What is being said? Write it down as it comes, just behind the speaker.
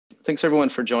Thanks everyone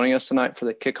for joining us tonight for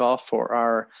the kickoff for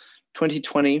our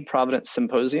 2020 Providence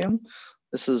Symposium.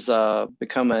 This has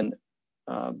become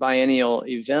a biennial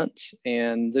event,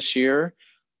 and this year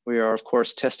we are of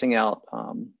course testing out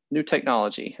new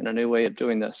technology and a new way of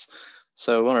doing this.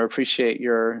 So I want to appreciate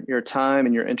your time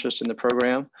and your interest in the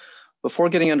program. Before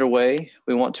getting underway,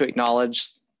 we want to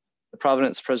acknowledge the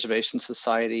Providence Preservation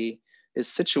Society is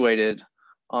situated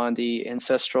on the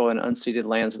ancestral and unceded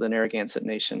lands of the Narragansett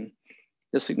Nation.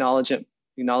 This acknowledgement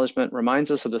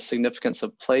reminds us of the significance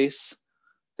of place,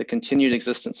 the continued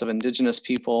existence of Indigenous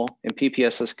people, and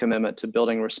PPS's commitment to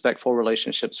building respectful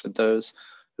relationships with those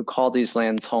who call these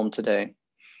lands home today.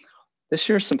 This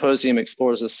year's symposium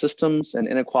explores the systems and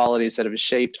inequalities that have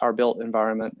shaped our built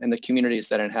environment and the communities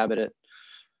that inhabit it.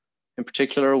 In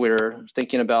particular, we're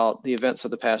thinking about the events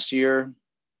of the past year.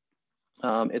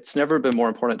 It's never been more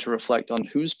important to reflect on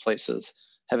whose places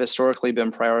have historically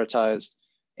been prioritized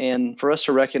and for us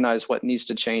to recognize what needs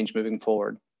to change moving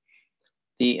forward.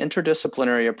 The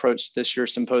interdisciplinary approach to this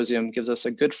year's symposium gives us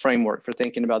a good framework for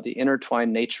thinking about the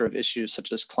intertwined nature of issues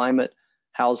such as climate,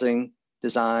 housing,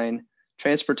 design,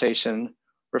 transportation,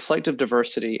 reflective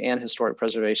diversity, and historic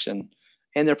preservation,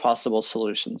 and their possible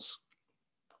solutions.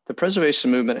 The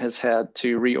preservation movement has had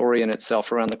to reorient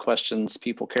itself around the questions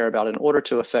people care about in order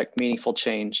to affect meaningful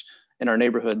change in our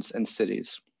neighborhoods and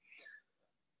cities.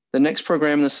 The next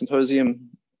program in the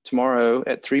symposium tomorrow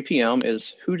at 3 p.m.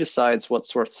 is Who Decides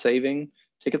What's Worth Saving?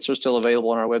 Tickets are still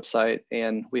available on our website,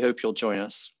 and we hope you'll join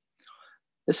us.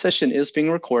 This session is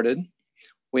being recorded.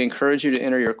 We encourage you to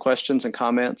enter your questions and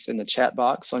comments in the chat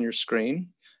box on your screen.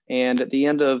 And at the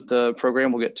end of the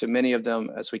program, we'll get to many of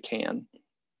them as we can.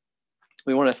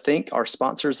 We want to thank our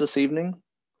sponsors this evening.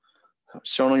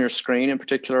 Shown on your screen, in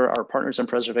particular, our partners in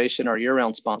preservation, our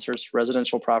year-round sponsors,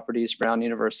 Residential Properties, Brown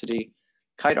University,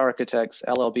 Kite Architects,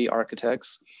 LLB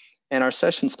Architects, and our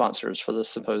session sponsors for the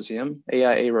symposium,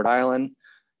 AIA Rhode Island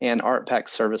and Art Pack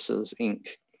Services, Inc.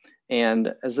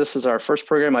 And as this is our first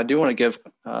program, I do want to give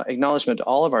acknowledgement to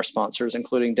all of our sponsors,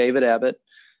 including David Abbott,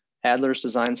 Adler's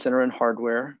Design Center and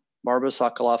Hardware, Barbara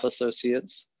Sokoloff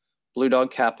Associates, Blue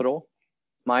Dog Capital,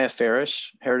 Maya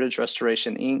Farish, Heritage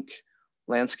Restoration, Inc.,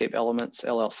 Landscape Elements,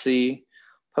 LLC,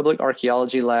 Public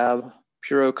Archaeology Lab,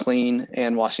 Puro Clean,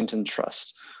 and Washington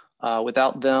Trust.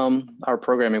 Without them, our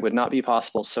programming would not be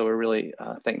possible, so we really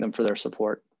thank them for their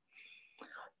support.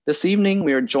 This evening,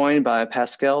 we are joined by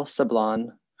Pascale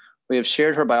Sablan. We have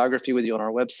shared her biography with you on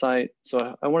our website,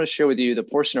 so I want to share with you the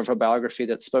portion of her biography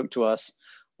that spoke to us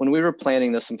when we were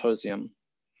planning the symposium.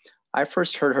 I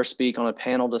first heard her speak on a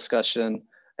panel discussion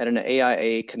at an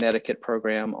AIA Connecticut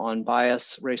program on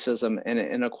bias, racism, and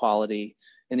inequality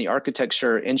in the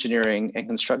architecture, engineering, and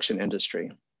construction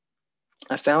industry.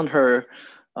 I found her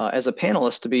as a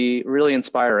panelist to be really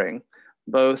inspiring,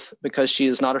 both because she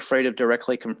is not afraid of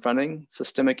directly confronting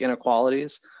systemic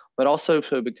inequalities, but also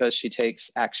because she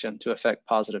takes action to affect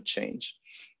positive change.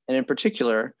 And in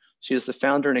particular, she is the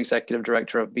founder and executive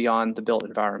director of Beyond the Built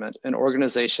Environment, an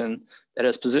organization that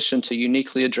is positioned to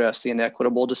uniquely address the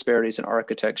inequitable disparities in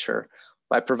architecture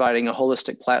by providing a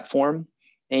holistic platform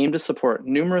aimed to support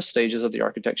numerous stages of the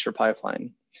architecture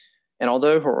pipeline. And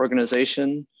although her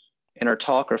organization and our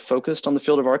talk are focused on the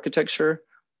field of architecture,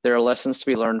 there are lessons to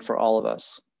be learned for all of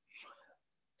us.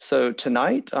 So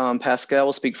tonight, Pascale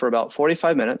will speak for about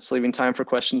 45 minutes, leaving time for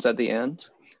questions at the end.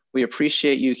 We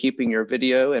appreciate you keeping your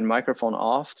video and microphone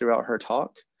off throughout her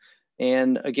talk.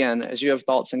 And again, as you have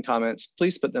thoughts and comments,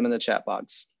 please put them in the chat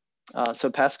box. So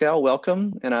Pascale,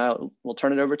 welcome, and I will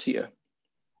turn it over to you.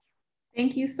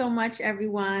 Thank you so much,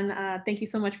 everyone. Thank you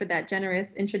so much for that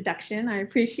generous introduction. I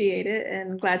appreciate it,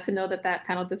 and glad to know that that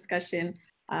panel discussion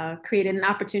created an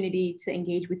opportunity to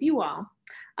engage with you all.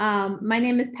 My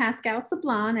name is Pascale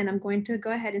Sablan, and I'm going to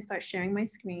go ahead and start sharing my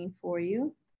screen for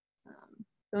you.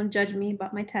 Don't judge me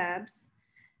about my tabs.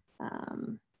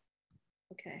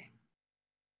 Okay,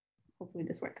 hopefully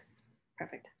this works.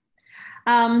 Perfect.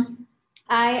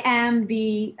 I am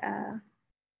the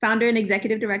founder and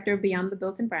executive director of Beyond the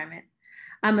Built Environment.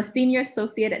 I'm a senior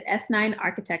associate at S9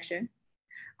 Architecture.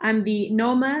 I'm the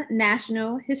NOMA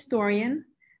National Historian,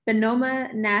 the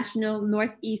NOMA National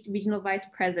Northeast Regional Vice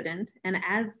President, and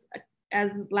as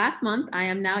last month, I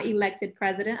am now elected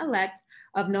President-elect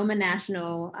of NOMA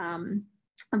National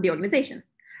of the organization.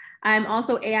 I'm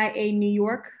also AIA New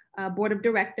York Board of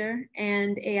Director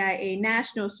and AIA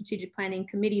National Strategic Planning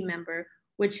Committee member,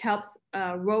 which helps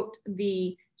wrote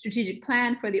the strategic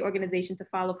plan for the organization to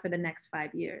follow for the next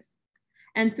 5 years.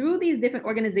 And through these different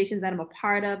organizations that I'm a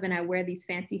part of and I wear these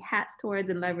fancy hats towards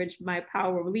and leverage my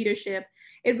power of leadership,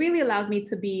 it really allows me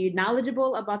to be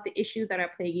knowledgeable about the issues that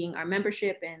are plaguing our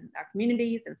membership and our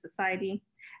communities and society.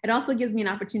 It also gives me an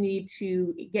opportunity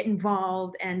to get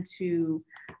involved and to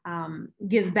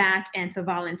give back and to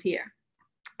volunteer.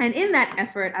 And in that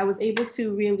effort, I was able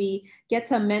to really get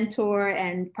to mentor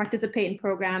and participate in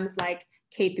programs like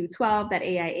K through 12 that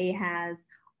AIA has,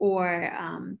 or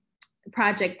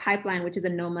Project Pipeline, which is a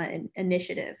NOMA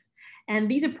initiative. And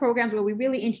these are programs where we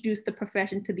really introduce the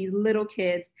profession to these little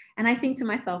kids. And I think to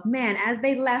myself, man, as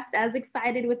they left, as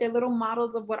excited with their little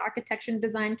models of what architecture and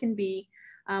design can be,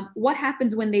 what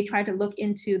happens when they try to look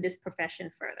into this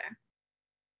profession further?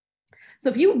 So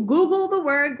if you Google the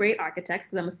word great architects,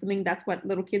 because I'm assuming that's what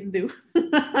little kids do,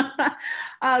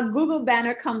 Google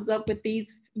banner comes up with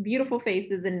these beautiful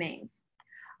faces and names.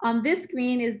 On this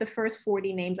screen is the first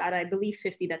 40 names out of, I believe,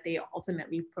 50 that they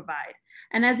ultimately provide.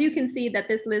 And as you can see that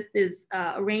this list is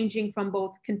ranging from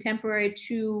both contemporary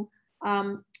to,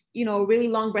 you know, a really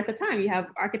long breadth of time. You have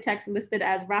architects listed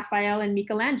as Raphael and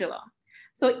Michelangelo.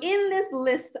 So in this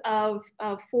list of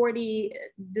 40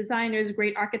 designers,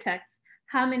 great architects,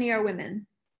 how many are women?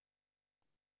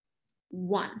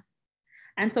 1.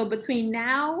 And so between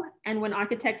now and when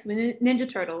architects were Ninja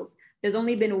Turtles, there's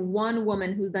only been 1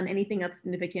 woman who's done anything of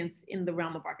significance in the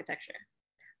realm of architecture.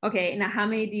 Okay, now how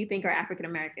many do you think are African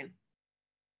American?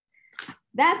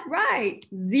 That's right,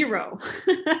 0.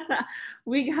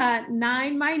 We got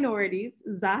 9 minorities.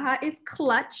 Zaha is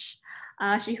clutch.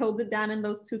 She holds it down in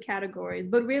those 2 categories.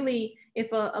 But really, if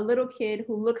a little kid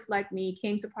who looks like me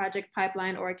came to Project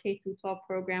Pipeline or a K through 12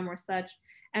 program or such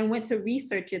and went to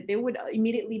research it, they would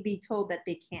immediately be told that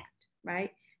they can't,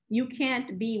 right? You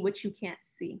can't be what you can't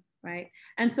see, right?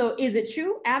 And so is it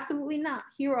true? Absolutely not.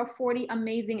 Here are 40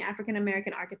 amazing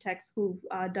African-American architects who've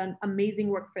done amazing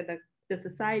work for the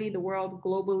society, the world,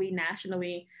 globally,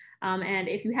 nationally. And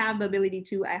if you have the ability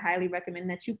to, I highly recommend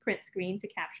that you print screen to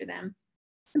capture them.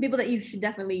 People that you should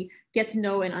definitely get to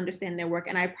know and understand their work.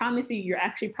 And I promise you, you're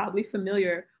actually probably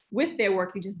familiar with their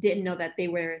work. You just didn't know that they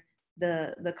were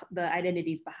the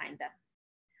identities behind them.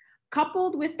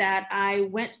 Coupled with that, I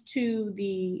went to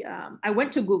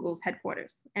Google's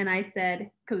headquarters and I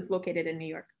said, because it's located in New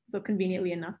York, so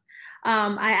conveniently enough,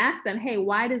 I asked them, hey,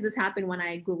 why does this happen when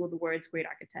I Google the words great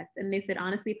architect? And they said,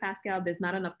 honestly, Pascale, there's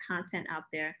not enough content out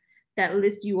there that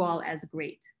lists you all as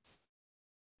great.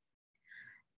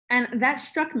 And that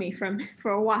struck me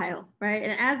for a while, right?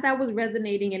 And as that was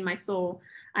resonating in my soul,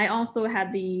 I also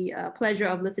had the pleasure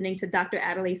of listening to Dr.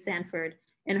 Adelaide Sanford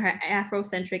in her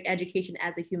Afrocentric Education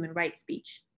as a Human Rights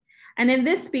speech. And in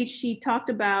this speech, she talked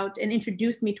about and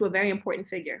introduced me to a very important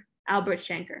figure, Albert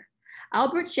Shanker.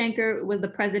 Albert Shanker was the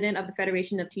president of the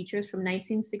Federation of Teachers from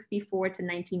 1964 to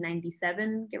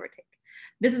 1997, give or take.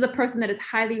 This is a person that is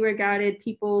highly regarded.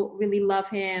 People really love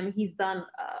him. He's done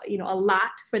a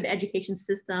lot for the education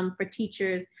system, for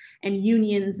teachers and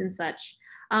unions and such.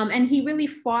 And he really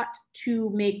fought to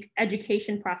make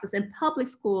education process in public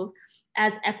schools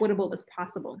as equitable as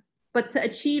possible. But to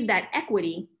achieve that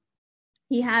equity,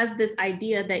 he has this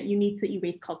idea that you need to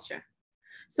erase culture.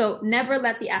 So never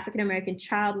let the African-American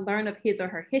child learn of his or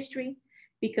her history,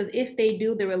 because if they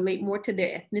do, they relate more to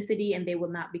their ethnicity and they will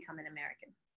not become an American.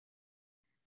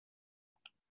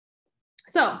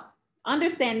 So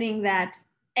understanding that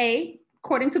A,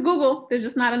 according to Google, there's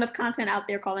just not enough content out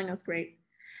there calling us great.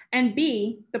 And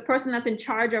B, the person that's in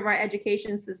charge of our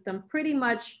education system pretty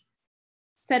much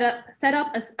set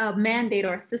up a mandate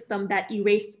or a system that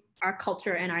erased our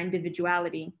culture and our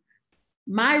individuality.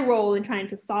 My role in trying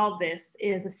to solve this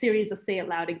is a series of Say It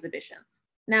Loud exhibitions.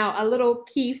 Now, a little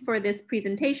key for this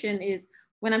presentation is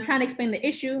when I'm trying to explain the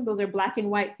issue, those are black and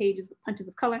white pages with punches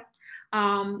of color.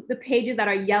 The pages that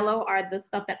are yellow are the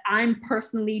stuff that I'm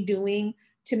personally doing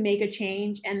to make a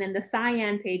change. And then the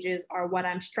cyan pages are what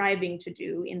I'm striving to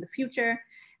do in the future.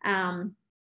 And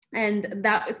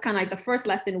that is kind of like the first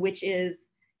lesson, which is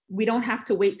we don't have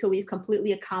to wait till we've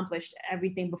completely accomplished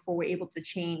everything before we're able to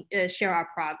share our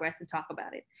progress and talk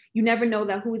about it. You never know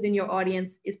that who's in your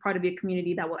audience is part of your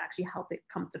community that will actually help it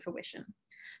come to fruition.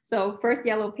 So first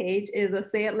yellow page is a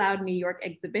Say It Loud New York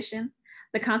exhibition.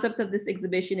 The concept of this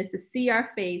exhibition is to see our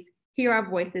face, hear our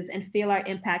voices, and feel our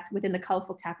impact within the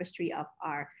colorful tapestry of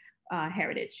our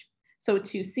heritage. So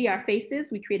to see our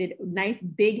faces, we created nice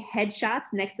big headshots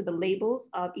next to the labels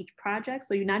of each project.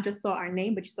 So you not just saw our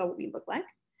name, but you saw what we look like.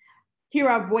 Hear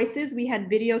our voices, we had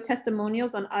video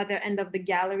testimonials on either end of the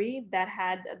gallery that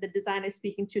had the designers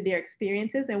speaking to their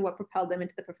experiences and what propelled them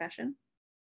into the profession.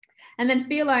 And then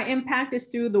feel our impact is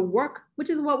through the work, which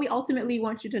is what we ultimately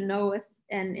want you to know us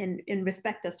and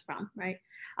respect us from, right?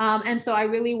 And so I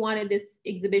really wanted this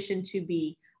exhibition to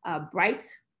be bright,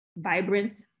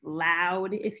 vibrant,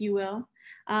 loud, if you will.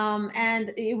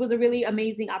 And it was a really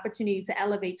amazing opportunity to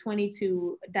elevate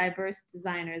 22 diverse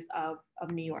designers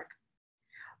of New York.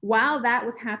 While that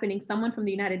was happening, someone from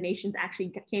the United Nations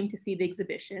actually came to see the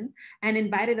exhibition and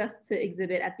invited us to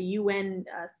exhibit at the UN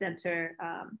Center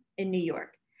in New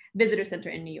York, Visitor Center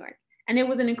in New York. And it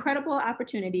was an incredible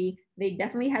opportunity. They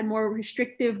definitely had more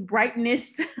restrictive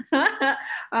brightness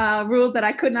rules that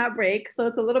I could not break. So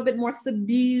it's a little bit more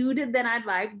subdued than I'd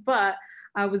like, but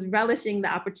I was relishing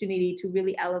the opportunity to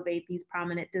really elevate these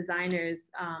prominent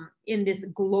designers in this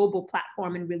global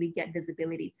platform and really get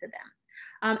visibility to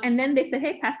them. And then they said,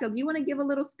 hey, Pascale, do you want to give a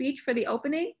little speech for the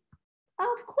opening?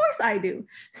 Of course I do.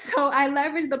 So I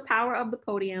leveraged the power of the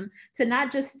podium to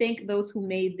not just thank those who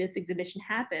made this exhibition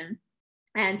happen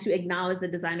and to acknowledge the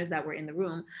designers that were in the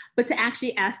room, but to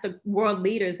actually ask the world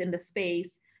leaders in the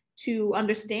space to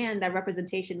understand that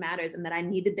representation matters and that I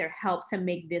needed their help to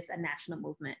make this a national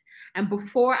movement. And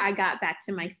before I got back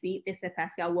to my seat, they said,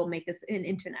 Pascale, we'll make this an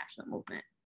international movement.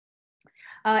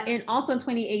 And also in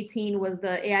 2018 was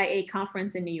the AIA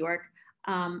conference in New York.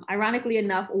 Ironically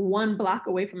enough, 1 block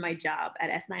away from my job at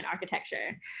S9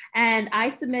 Architecture. And I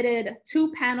submitted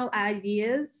 2 panel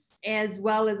ideas as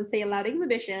well as a Say It Loud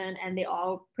exhibition, and they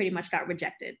all pretty much got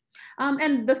rejected.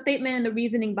 And the statement and the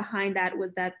reasoning behind that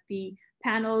was that the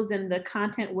panels and the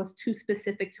content was too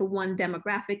specific to one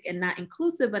demographic and not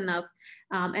inclusive enough,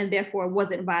 and therefore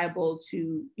wasn't viable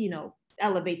to,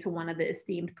 elevate to one of the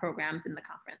esteemed programs in the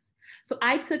conference. So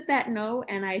I took that no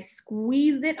and I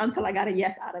squeezed it until I got a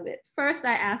yes out of it. First,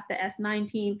 I asked the S9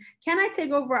 team, can I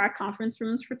take over our conference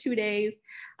rooms for 2 days?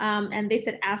 And they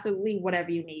said, absolutely,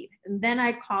 whatever you need. And then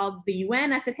I called the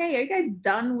UN. I said, hey, are you guys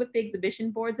done with the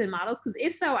exhibition boards and models? Because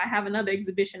if so, I have another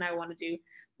exhibition I want to do.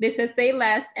 They said, say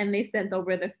less, and they sent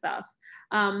over the stuff.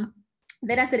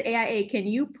 Then I said, AIA, can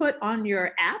you put on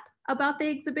your app about the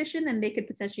exhibition and they could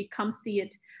potentially come see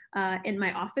it in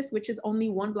my office, which is only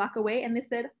 1 block away. And they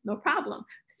said, no problem.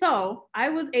 So I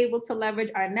was able to leverage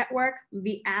our network,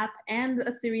 the app, and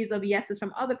a series of yeses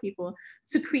from other people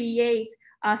to create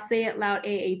a Say It Loud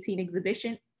A18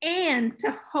 exhibition and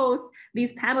to host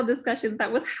these panel discussions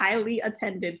that was highly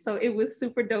attended. So it was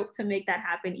super dope to make that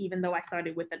happen, even though I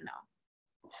started with a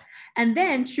no. And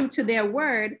then, true to their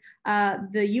word,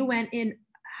 the UN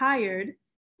hired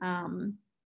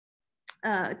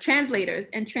translators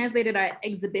and translated our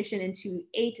exhibition into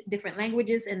 8 different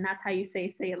languages. And that's how you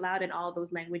say it loud in all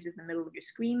those languages in the middle of your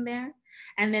screen there.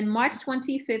 And then March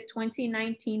 25th,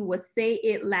 2019 was Say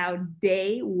It Loud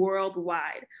Day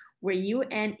worldwide, where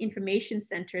UN information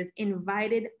centers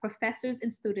invited professors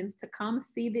and students to come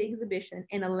see the exhibition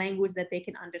in a language that they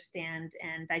can understand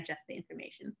and digest the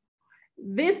information.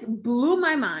 This blew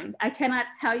my mind. I cannot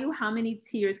tell you how many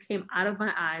tears came out of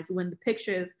my eyes when the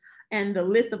pictures and the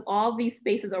list of all these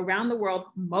spaces around the world,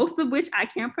 most of which I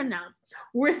can't pronounce,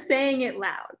 were saying it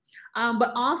loud.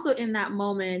 But also in that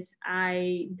moment,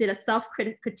 I did a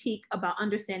self-critique about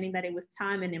understanding that it was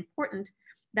time and important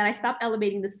that I stopped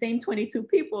elevating the same 22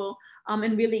 people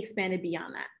and really expanded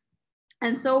beyond that.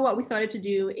 And so what we started to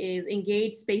do is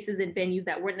engage spaces and venues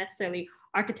that weren't necessarily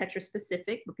architecture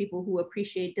specific, but people who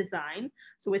appreciate design.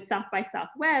 So with South by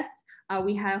Southwest,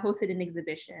 we have hosted an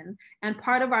exhibition. And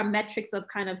part of our metrics of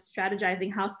kind of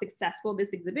strategizing how successful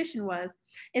this exhibition was,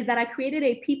 is that I created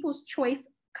a people's choice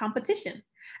competition.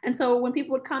 And so when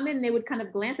people would come in, they would kind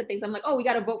of glance at things. I'm like, oh, we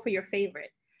got to vote for your favorite.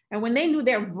 And when they knew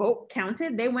their vote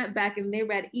counted, they went back and they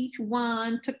read each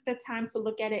one, took the time to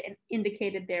look at it and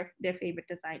indicated their favorite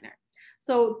designer.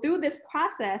 So through this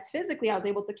process, physically, I was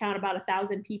able to count about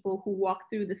 1,000 people who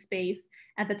walked through the space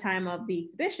at the time of the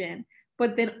exhibition.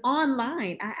 But then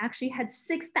online, I actually had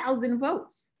 6,000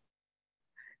 votes.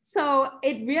 So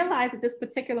it realized at this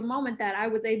particular moment that I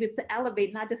was able to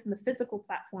elevate not just in the physical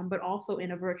platform, but also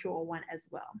in a virtual one as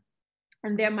well.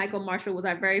 And there, Michael Marshall was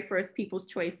our very first People's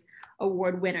Choice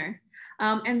Award winner.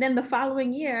 And then the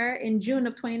following year, in June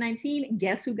of 2019,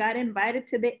 guess who got invited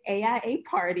to the AIA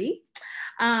party?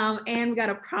 And we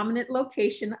got a prominent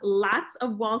location, lots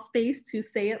of wall space to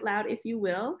say it loud, if you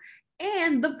will.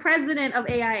 And the president of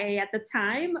AIA at the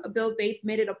time, Bill Bates,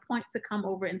 made it a point to come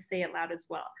over and say it loud as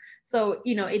well. So,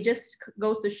 it just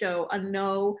goes to show a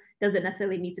no doesn't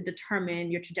necessarily need to determine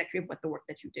your trajectory of what the work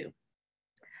that you do.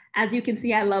 As you can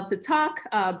see, I love to talk.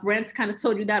 Brent kind of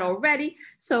told you that already.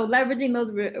 So leveraging those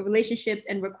relationships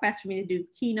and requests for me to do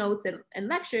keynotes and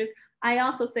lectures, I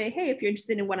also say, hey, if you're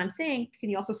interested in what I'm saying, can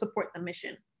you also support the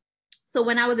mission? So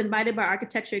when I was invited by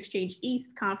Architecture Exchange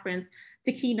East conference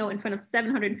to keynote in front of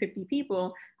 750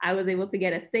 people, I was able to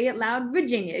get a Say It Loud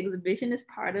Virginia exhibition as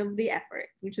part of the effort,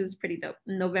 which was pretty dope,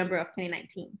 in November of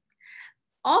 2019.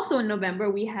 Also in November,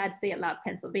 we had Say It Loud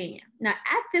Pennsylvania. Now,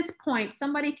 at this point,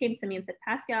 somebody came to me and said,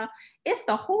 Pascale, if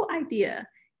the whole idea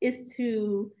is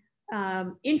to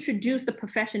introduce the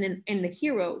profession and the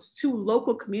heroes to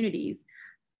local communities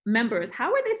members,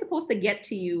 how are they supposed to get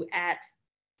to you at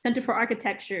Center for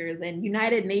Architectures and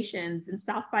United Nations and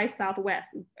South by Southwest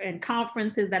and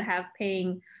conferences that have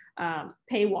paying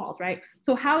paywalls, right?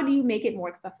 So how do you make it more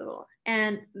accessible?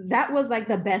 And that was like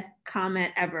the best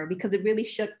comment ever, because it really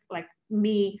shook like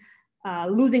me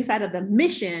losing sight of the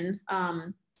mission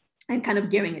and kind of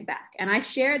gearing it back. And I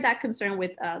shared that concern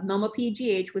with NOMA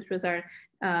PGH, which was our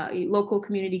local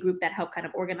community group that helped kind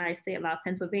of organize Say It Loud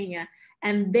Pennsylvania.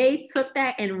 And they took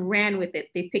that and ran with it.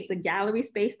 They picked a gallery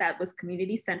space that was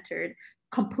community centered,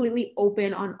 completely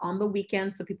open on the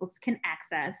weekends so people can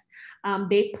access.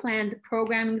 They planned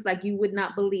programmings like you would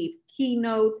not believe: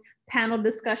 keynotes, panel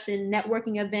discussion,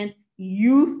 networking events,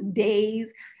 youth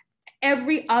days.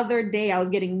 Every other day I was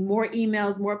getting more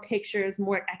emails, more pictures,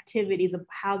 more activities of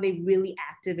how they really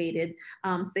activated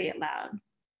Say It Loud.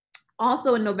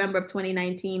 Also in November of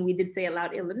 2019, we did Say It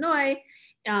Loud Illinois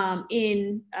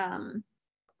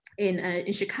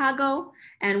in Chicago,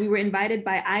 and we were invited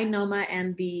by AIA NOMA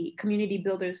and the Community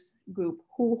Builders Group,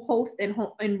 who host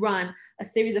and run a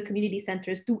series of community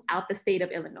centers throughout the state of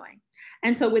Illinois.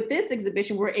 And so with this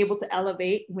exhibition, we're able to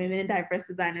elevate women and diverse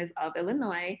designers of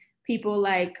Illinois, people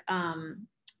like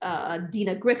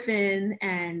Dina Griffin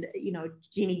and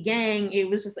Jeannie Gang. It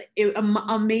was just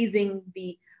amazing,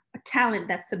 the talent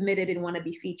that submitted and want to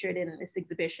be featured in this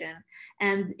exhibition.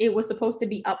 And it was supposed to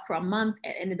be up for a month.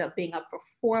 It ended up being up for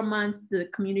 4 months. The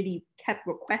community kept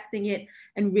requesting it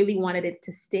and really wanted it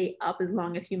to stay up as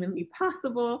long as humanly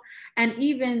possible, and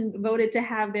even voted to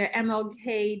have their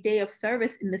MLK Day of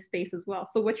Service in the space as well.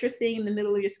 So what you're seeing in the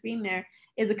middle of your screen there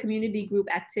is a community group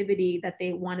activity that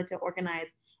they wanted to organize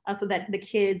so that the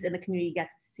kids and the community got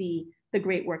to see the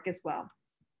great work as well.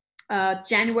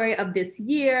 January of this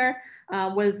year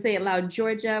was Say It Loud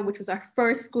Georgia, which was our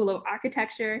first School of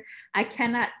Architecture. I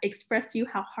cannot express to you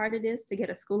how hard it is to get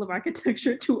a School of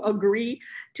Architecture to agree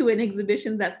to an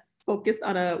exhibition that's focused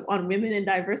on women and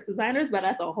diverse designers, but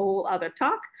that's a whole other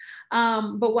talk.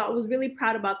 But what I was really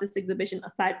proud about this exhibition,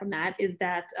 aside from that, is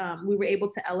that we were able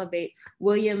to elevate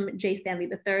William J.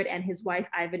 Stanley III and his wife,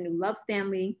 Ivanhoe Love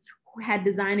Stanley, who had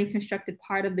designed and constructed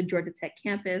part of the Georgia Tech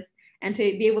campus, and to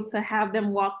be able to have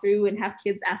them walk through and have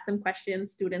kids ask them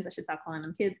questions, students, I should stop calling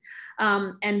them kids,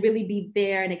 and really be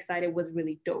there and excited was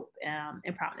really dope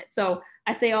and prominent. So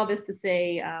I say all this to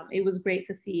say it was great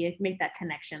to see it, make that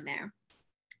connection there.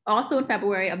 Also in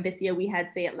February of this year, we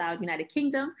had Say It Loud United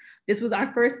Kingdom. This was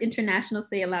our first international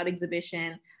Say It Loud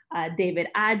exhibition. David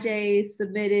Ajay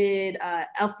submitted,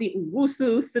 Elsie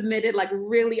Owusu submitted, like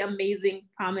really amazing,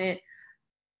 prominent,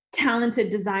 talented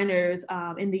designers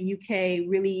in the UK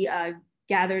really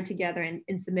gathered together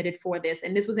and submitted for this.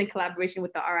 And this was in collaboration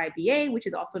with the RIBA, which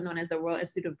is also known as the Royal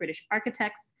Institute of British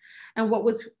Architects. And what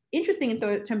was interesting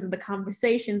in terms of the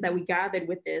conversations that we gathered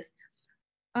with this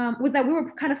was that we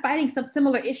were kind of fighting some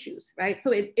similar issues, right?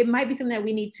 So it might be something that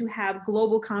we need to have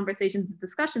global conversations and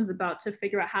discussions about to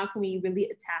figure out how can we really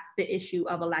attack the issue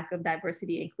of a lack of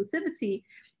diversity and inclusivity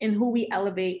in who we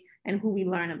elevate and who we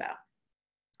learn about.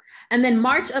 And then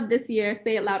March of this year,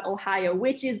 Say It Loud Ohio,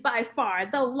 which is by far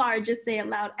the largest Say It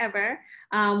Loud ever.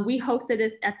 We hosted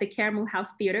it at the Caramoo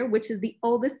House Theater, which is the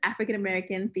oldest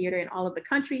African-American theater in all of the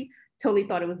country. Totally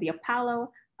thought it was the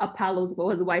Apollo. Apollo's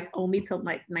was whites only till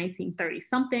like 1930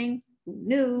 something. Who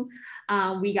knew?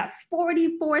 We got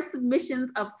 44 submissions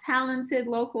of talented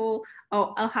local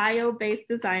Ohio-based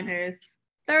designers,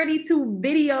 32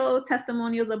 video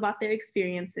testimonials about their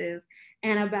experiences,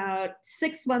 and about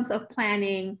 6 months of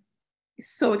planning.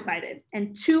 So excited.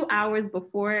 And 2 hours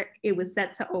before it was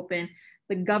set to open,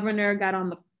 the governor got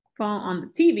on the phone on the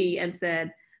TV and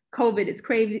said, COVID is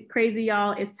crazy,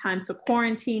 y'all. It's time to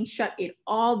quarantine, shut it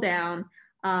all down.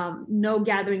 No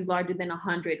gatherings larger than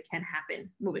 100 can happen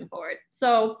moving forward.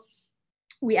 So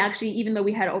we actually, even though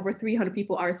we had over 300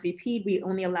 people RSVP'd, we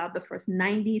only allowed the first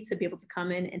 90 to be able to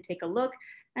come in and take a look,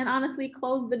 and honestly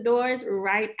closed the doors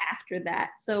right after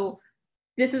that. So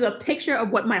this is a picture of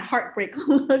what my heartbreak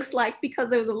looks like, because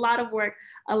there was a lot of work,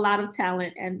 a lot of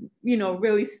talent, and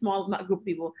really small group of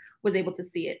people was able to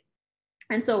see it.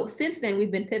 And so since then,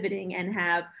 we've been pivoting and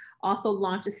have also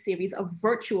launched a series of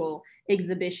virtual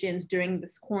exhibitions during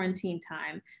this quarantine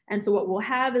time. And so what we'll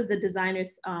have is the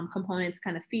designers' components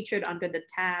kind of featured under the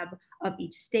tab of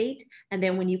each state. And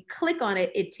then when you click on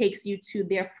it, it takes you to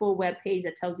their full web page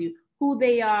that tells you who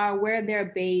they are, where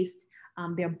they're based,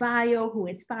 their bio, who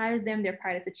inspires them, their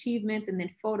past achievements, and then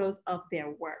photos of their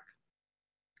work.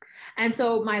 And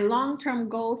so my long-term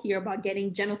goal here about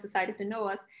getting general society to know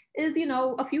us is,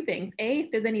 a few things. A,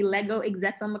 if there's any Lego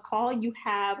execs on the call, you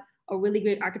have a really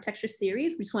great architecture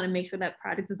series. We just want to make sure that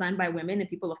projects designed by women and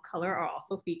people of color are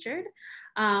also featured.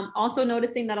 Also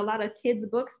noticing that a lot of kids'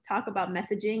 books talk about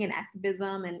messaging and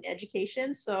activism and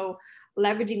education. So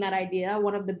leveraging that idea,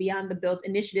 one of the Beyond the Built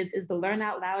initiatives is the Learn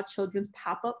Out Loud Children's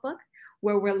Pop-Up Book,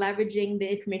 where we're leveraging the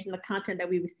information, the content that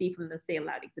we receive from the Say It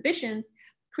Loud exhibitions,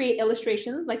 create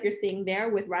illustrations like you're seeing there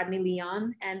with Rodney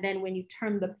Leon. And then when you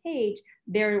turn the page,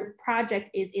 their project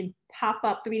is in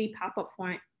pop-up, 3D pop-up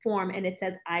form, and it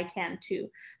says, I can too.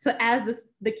 So as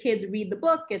the kids read the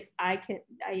book, it's,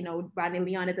 Rodney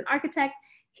Leon is an architect,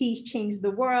 he's changed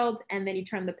the world, and then you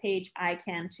turn the page, I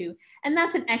can too. And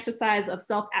that's an exercise of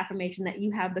self-affirmation that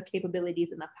you have the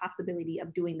capabilities and the possibility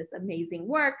of doing this amazing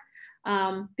work,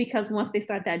 because once they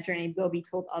start that journey, they'll be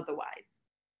told otherwise.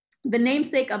 The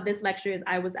namesake of this lecture is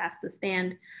I was asked to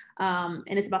stand, and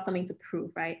it's about something to prove,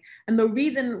 right? And the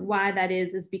reason why that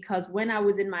is because when I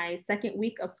was in my second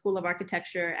week of School of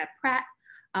Architecture at Pratt,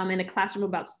 in a classroom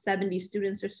of about 70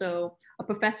 students or so, a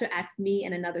professor asked me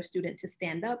and another student to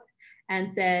stand up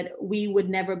and said, we would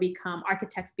never become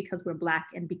architects because we're Black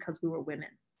and because we were women.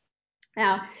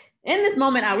 Now, in this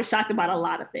moment, I was shocked about a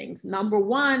lot of things. Number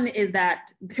one is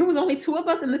that there was only 2 of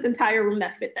us in this entire room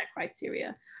that fit that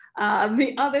criteria.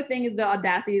 The other thing is the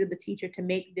audacity of the teacher to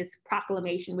make this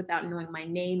proclamation without knowing my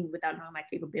name, without knowing my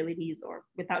capabilities, or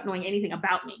without knowing anything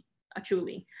about me,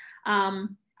 truly.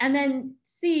 And then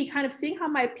kind of seeing how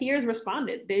my peers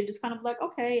responded. They just kind of like,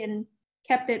 okay, and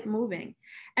kept it moving.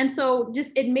 And so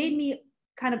it made me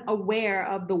kind of aware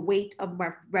of the weight of my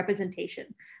representation,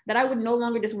 that I would no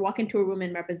longer just walk into a room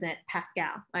and represent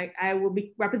Pascale. Like, I will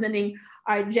be representing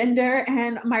our gender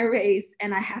and my race,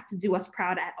 and I have to do us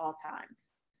proud at all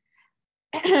times.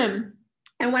 And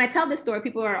when I tell this story,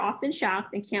 people are often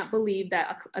shocked and can't believe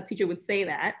that a teacher would say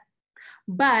that.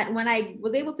 But when I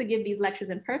was able to give these lectures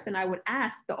in person, I would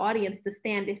ask the audience to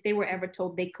stand if they were ever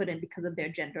told they couldn't because of their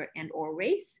gender and or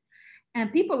race.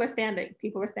 And people are standing.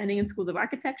 People are standing in schools of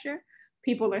architecture.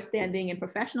 People are standing in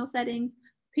professional settings.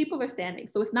 People are standing.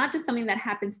 So it's not just something that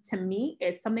happens to me.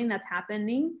 It's something that's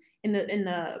happening in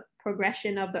the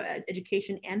progression of the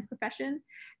education and profession.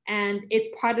 And it's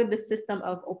part of the system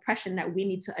of oppression that we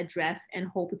need to address and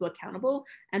hold people accountable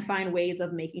and find ways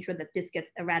of making sure that this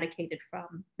gets eradicated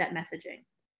from that messaging.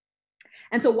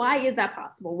 And so why is that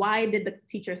possible? Why did the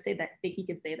teacher think he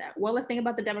could say that? Well, let's think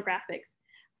about the demographics.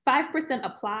 5%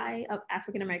 apply of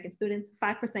African-American students,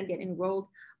 5% get enrolled,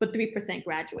 but 3%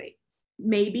 graduate.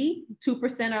 Maybe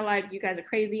 2% are like, you guys are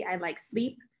crazy, I like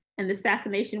sleep, and this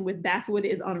fascination with basswood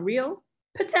is unreal,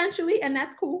 potentially, and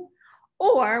that's cool.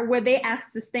 Or were they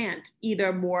asked to stand,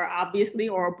 either more obviously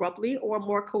or abruptly or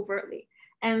more covertly.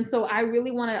 And so I really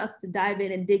wanted us to dive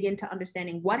in and dig into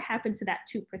understanding what happened to that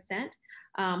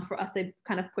 2% for us to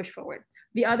kind of push forward.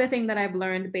 The other thing that I've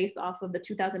learned based off of the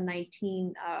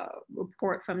 2019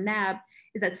 report from NAB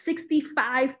is that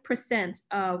 65%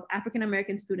 of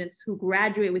African-American students who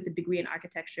graduate with a degree in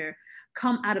architecture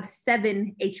come out of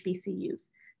 7 HBCUs.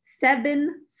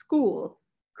 7 schools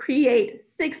create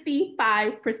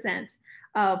 65%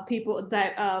 of people,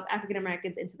 of African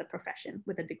Americans into the profession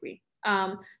with a degree.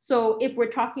 So if we're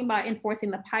talking about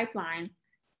enforcing the pipeline,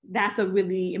 that's a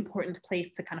really important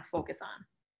place to kind of focus on.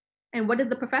 And what does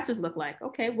the professors look like?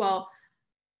 Okay, well,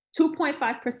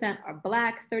 2.5% are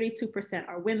Black, 32%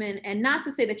 are women. And not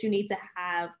to say that you need to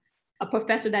have a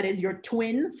professor that is your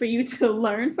twin for you to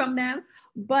learn from them,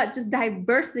 but just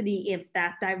diversity in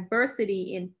staff,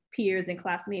 diversity in peers and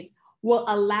classmates will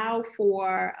allow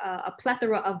for a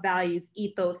plethora of values,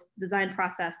 ethos, design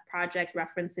process, projects,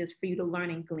 references for you to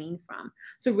learn and glean from.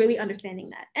 So really understanding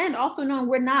that. And also knowing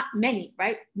we're not many,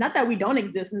 right? Not that we don't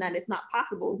exist and that it's not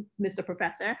possible, Mr.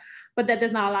 Professor, but that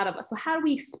there's not a lot of us. So how do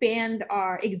we expand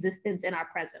our existence and our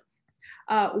presence?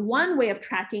 One way of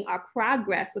tracking our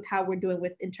progress with how we're doing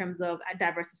in terms of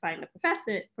diversifying the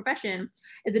profession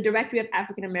is the Directory of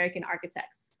African American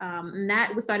Architects. And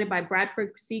that was started by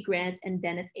Bradford C. Grant and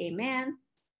Dennis A. Mann.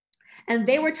 And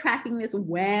they were tracking this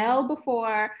well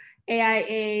before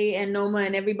AIA and NOMA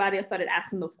and everybody else started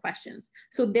asking those questions.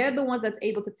 So they're the ones that's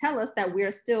able to tell us that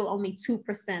we're still only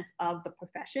 2% of the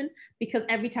profession, because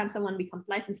every time someone becomes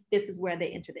licensed, this is where they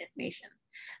enter the information.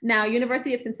 Now,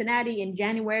 University of Cincinnati in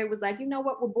January was like, you know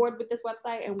what, we're bored with this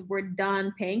website and we're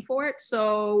done paying for it.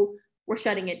 So we're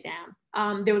shutting it down.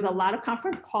 There was a lot of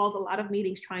conference calls, a lot of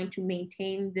meetings trying to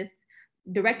maintain this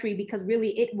directory, because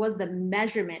really it was the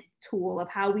measurement tool of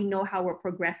how we know how we're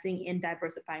progressing in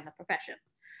diversifying the profession.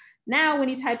 Now, when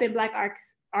you type in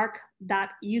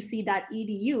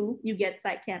blackarts.uc.edu, you get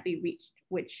site can't be reached,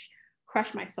 which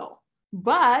crushed my soul.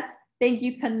 But thank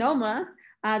you to NOMA,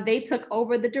 they took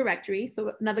over the directory.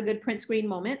 So another good print screen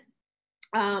moment.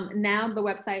 Now the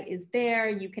website is there,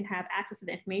 you can have access to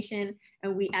the information,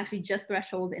 and we actually just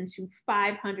threshold into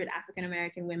 500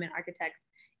 African-American women architects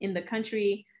in the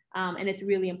country. And it's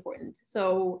really important.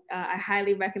 So I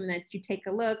highly recommend that you take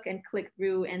a look and click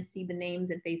through and see the names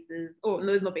and faces, no,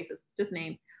 there's no faces, just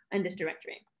names in this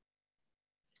directory.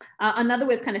 Another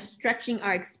way of kind of stretching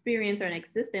our experience or an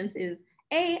existence is,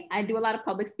 I do a lot of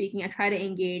public speaking. I try to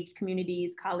engage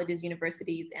communities, colleges,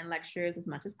 universities, and lecturers as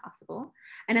much as possible.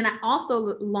 And then I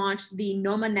also launched the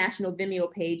NOMA National Vimeo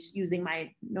page using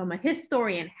my NOMA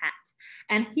historian hat.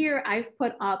 And here I've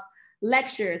put up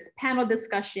lectures, panel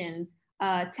discussions,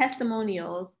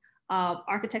 testimonials of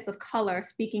architects of color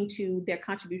speaking to their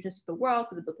contributions to the world,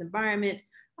 to the built environment,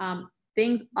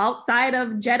 things outside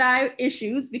of JEDI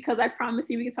issues, because I promise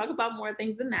you we can talk about more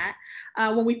things than that.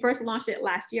 When we first launched it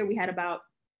last year, we had about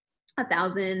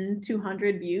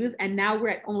 1,200 views, and now we're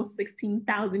at almost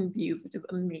 16,000 views, which is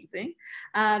amazing.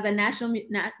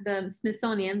 The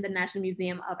Smithsonian, the National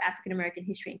Museum of African American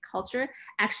History and Culture,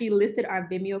 actually listed our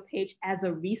Vimeo page as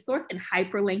a resource and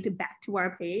hyperlinked it back to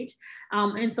our page.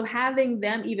 And so having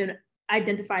them even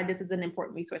identify this as an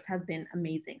important resource has been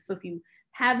amazing. So if you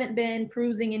haven't been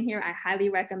perusing in here, I highly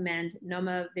recommend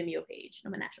NOMA Vimeo page,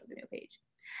 NOMA National Vimeo page.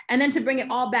 And then to bring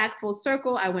it all back full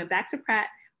circle, I went back to Pratt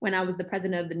when I was the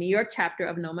president of the New York chapter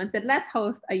of NOMA and said, let's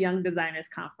host a Young Designers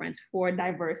Conference for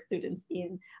diverse students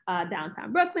in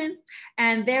downtown Brooklyn.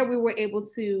 And there we were able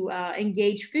to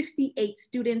engage 58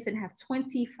 students and have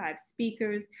 25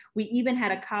 speakers. We even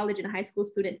had a college and high school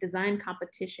student design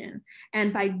competition.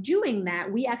 And by doing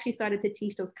that, we actually started to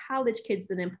teach those college kids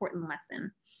an important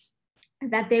lesson,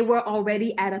 that they were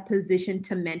already at a position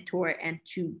to mentor and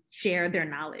to share their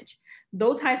knowledge.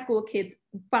 Those high school kids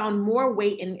found more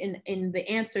weight in the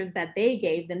answers that they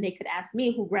gave than they could ask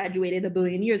me, who graduated 1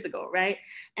 billion years ago, right?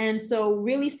 And so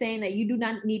really saying that you do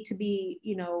not need to be,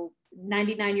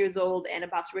 99 years old and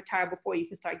about to retire before you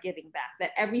can start giving back,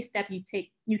 that every step you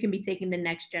take, you can be taking the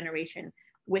next generation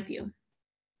with you.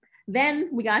 Then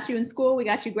we got you in school, we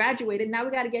got you graduated, now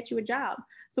we got to get you a job.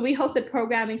 So we hosted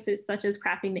programming such as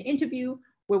Crafting the Interview,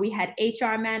 where we had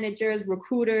HR managers,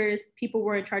 recruiters, people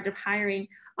were in charge of hiring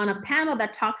on a panel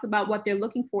that talks about what they're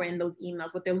looking for in those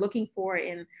emails, what they're looking for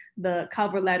in the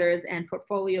cover letters and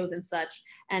portfolios and such,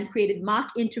 and created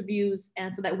mock interviews,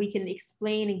 and so that we can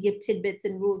explain and give tidbits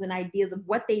and rules and ideas of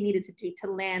what they needed to do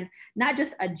to land not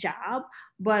just a job,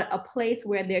 but a place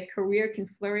where their career can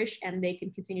flourish and they can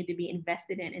continue to be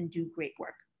invested in and do great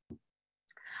work.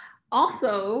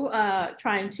 Also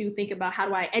trying to think about how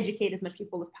do I educate as much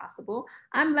people as possible.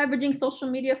 I'm leveraging social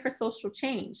media for social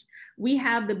change. We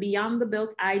have the Beyond the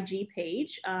Built IG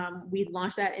page. We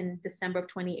launched that in December of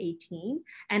 2018.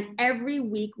 And every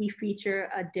week we feature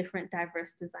a different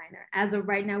diverse designer. As of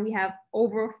right now, we have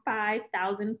over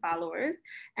 5,000 followers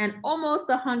and almost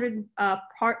 100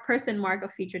 person mark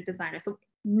of featured designers. So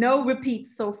no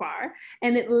repeats so far.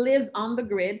 And it lives on the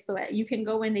grid, so you can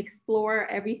go and explore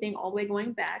everything all the way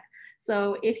going back.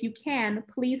 So if you can,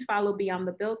 please follow Beyond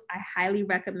the Built. I highly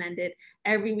recommend it.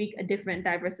 Every week, a different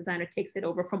diverse designer takes it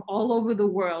over from all over the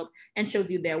world and shows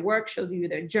you their work, shows you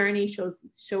their journey,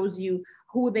 shows you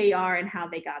who they are and how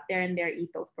they got there and their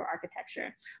ethos for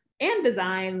architecture and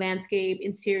design, landscape,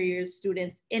 interiors,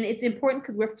 students. And it's important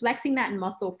because we're flexing that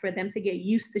muscle for them to get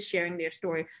used to sharing their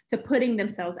story, to putting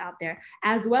themselves out there,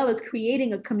 as well as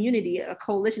creating a community, a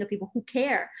coalition of people who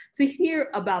care to hear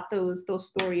about those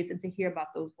stories and to hear about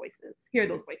those voices, hear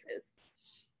those voices.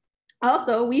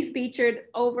 Also, we've featured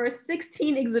over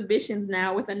 16 exhibitions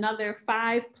now, with another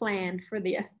 5 planned for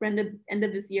the end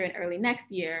of this year and early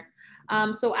next year.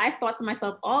 So I thought to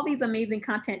myself, all these amazing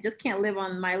content just can't live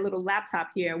on my little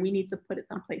laptop here. We need to put it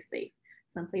someplace safe,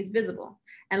 someplace visible.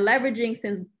 And leveraging,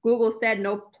 since Google said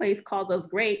no place calls us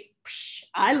great,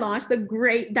 I launched the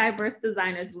Great Diverse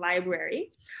Designers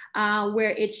Library,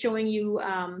 where it's showing you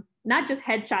not just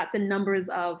headshots and numbers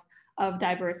of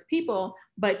diverse people,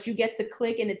 but you get to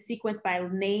click and it's sequenced by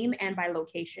name and by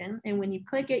location. And when you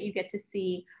click it, you get to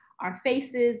see our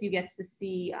faces, you get to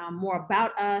see more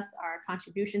about us, our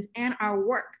contributions, and our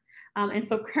work. And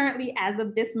so currently, as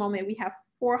of this moment, we have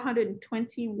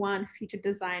 421 featured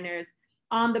designers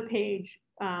on the page.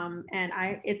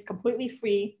 It's completely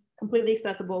free, completely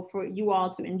accessible for you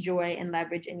all to enjoy and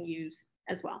leverage and use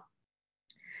as well.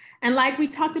 And like we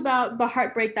talked about the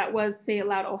heartbreak that was Say It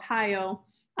Loud, Ohio,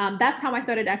 that's how I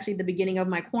started actually the beginning of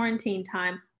my quarantine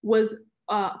time, was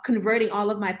converting all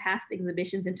of my past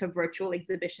exhibitions into virtual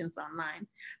exhibitions online.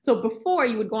 So before,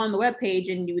 you would go on the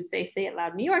webpage and you would say It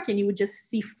Loud New York, and you would just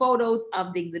see photos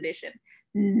of the exhibition.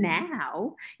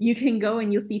 Now you can go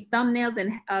and you'll see thumbnails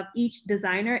of each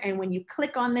designer, and when you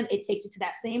click on them, it takes you to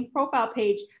that same profile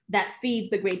page that feeds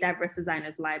the Great Diverse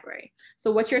Designers Library.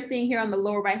 So what you're seeing here on the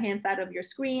lower right-hand side of your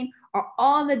screen are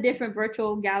all the different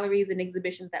virtual galleries and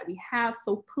exhibitions that we have.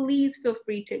 So please feel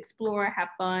free to explore, have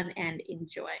fun, and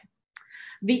enjoy.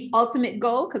 The ultimate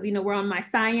goal, because we're on my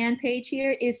Cyan page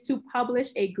here, is to publish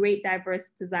a Great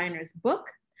Diverse Designers book.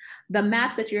 The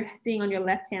maps that you're seeing on your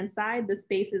left-hand side, the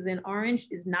spaces in orange,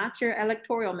 is not your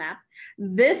electoral map.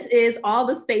 This is all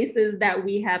the spaces that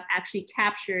we have actually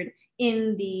captured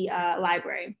in the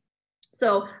library.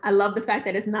 So I love the fact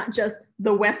that it's not just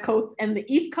the West Coast and the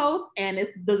East Coast, and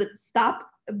it doesn't stop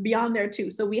beyond there too.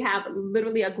 So we have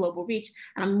literally a global reach,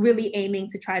 and I'm really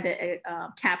aiming to try to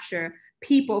capture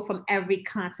people from every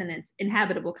continent,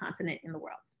 inhabitable continent in the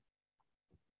world.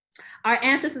 Our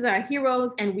ancestors are our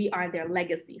heroes, and we are their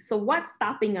legacy. So what's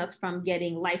stopping us from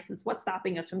getting licensed? What's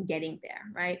stopping us from getting there,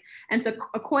 right? And so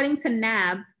according to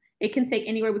NAB, it can take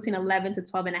anywhere between 11 to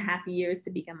 12 and a half years to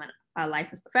become a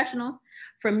licensed professional.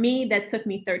 For me, that took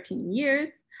me 13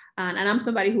 years. And I'm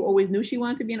somebody who always knew she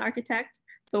wanted to be an architect.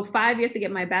 So 5 years to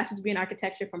get my bachelor's degree in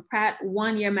architecture from Pratt,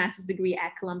 1 year master's degree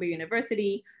at Columbia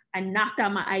University. I knocked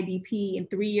out my IDP in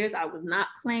 3 years. I was not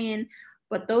playing.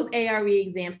 But those ARE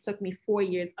exams took me 4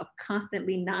 years of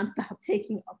constantly nonstop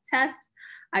taking of tests.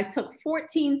 I took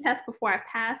 14 tests before I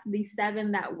passed the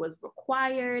 7 that was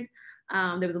required.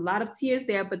 There was a lot of tears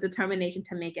there, but determination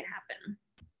to make it happen.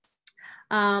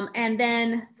 And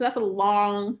then, so that's a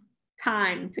long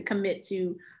time to commit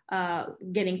to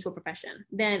getting to a profession.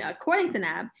 Then according to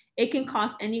NAB, it can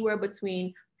cost anywhere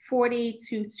between $40,000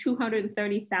 to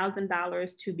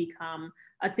 $230,000 to become,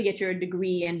 to get your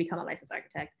degree and become a licensed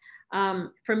architect.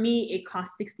 For me, it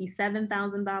cost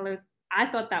 $67,000. I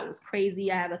thought that was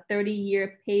crazy. I have a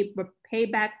 30-year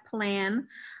payback plan.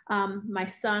 My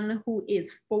son, who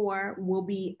is 4, will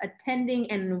be attending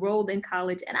and enrolled in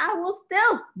college, and I will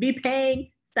still be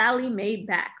paying Sally Mae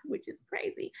back, which is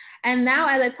crazy. And now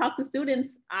as I talk to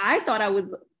students, I thought I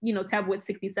was, taboo with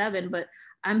 67, but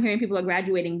I'm hearing people are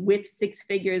graduating with 6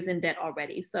 figures in debt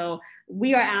already. So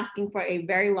we are asking for a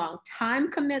very long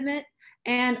time commitment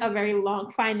and a very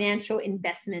long financial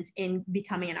investment in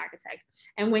becoming an architect.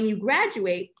 And when you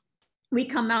graduate, we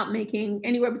come out making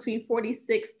anywhere between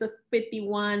 $46,000 to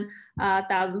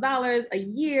 $51,000 a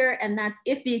year, and that's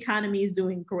if the economy is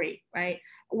doing great, right?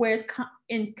 Whereas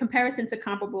in comparison to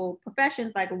comparable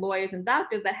professions like lawyers and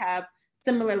doctors that have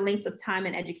similar lengths of time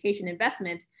and education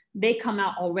investment, they come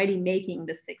out already making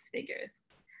the 6 figures.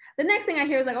 The next thing I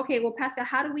hear is like, okay, well, Pascale,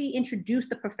 how do we introduce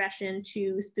the profession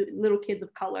to little kids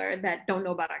of color that don't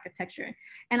know about architecture?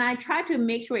 And I try to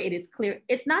make sure it is clear.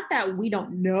 It's not that we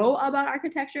don't know about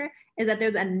architecture, it's that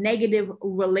there's a negative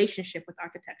relationship with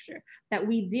architecture, that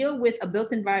we deal with a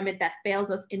built environment that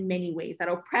fails us in many ways, that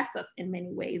oppress us in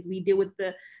many ways. We deal with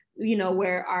the,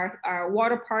 where our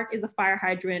water park is the fire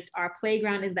hydrant, our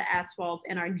playground is the asphalt,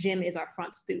 and our gym is our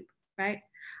front stoop. Right?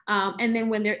 And then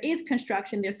when there is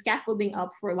construction, there's scaffolding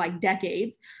up for like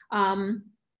decades.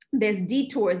 There's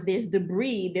detours, there's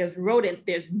debris, there's rodents,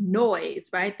 there's noise,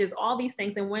 right? There's all these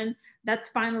things. And when that's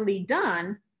finally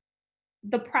done,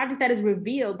 the project that is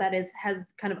revealed, that has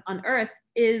kind of unearthed,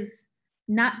 is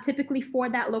not typically for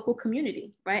that local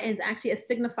community, right? And it's actually a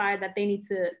signifier that they need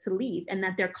to leave, and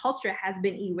that their culture has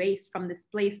been erased from this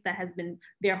place that has been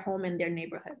their home and their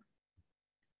neighborhood.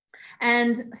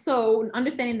 And so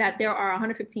understanding that there are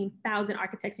 115,000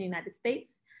 architects in the United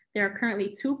States, there are currently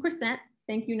 2%.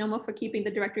 Thank you, NOMA, for keeping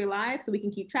the directory alive so we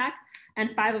can keep track. And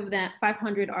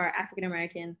 500 are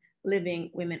African-American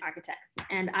living women architects.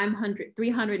 And I'm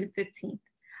 315th.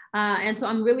 And so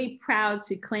I'm really proud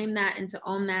to claim that and to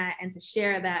own that and to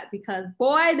share that, because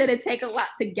boy, did it take a lot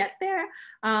to get there,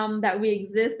 that we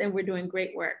exist and we're doing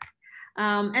great work.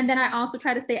 And then I also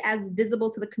try to stay as visible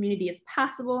to the community as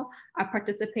possible. I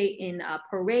participate in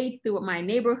parades throughout my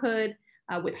neighborhood.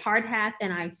 with hard hats,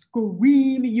 and I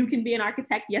scream, you can be an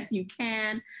architect, yes you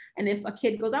can. And if a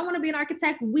kid goes, I want to be an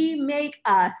architect, we make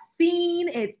a scene,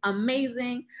 it's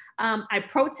amazing. I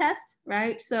protest,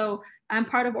 right? So I'm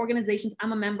part of organizations,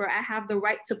 I'm a member, I have the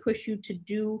right to push you to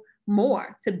do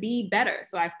more, to be better.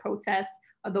 So I protest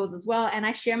those as well, and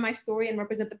I share my story and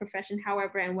represent the profession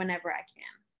however and whenever I can.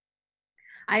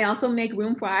 I also make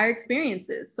room for our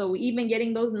experiences. So even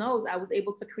getting those no's, I was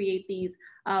able to create these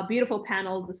beautiful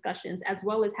panel discussions, as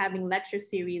well as having lecture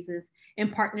series in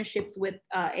partnerships with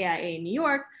AIA in New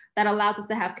York that allows us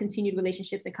to have continued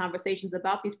relationships and conversations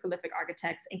about these prolific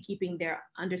architects and keeping their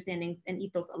understandings and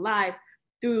ethos alive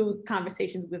through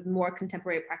conversations with more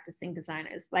contemporary practicing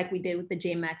designers, like we did with the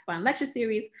J. Max Bond lecture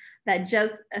series that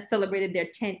just celebrated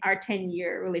our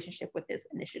 10-year relationship with this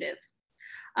initiative.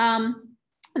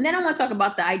 And then I want to talk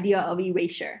about the idea of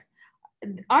erasure.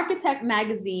 Architect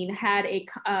magazine had a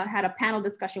panel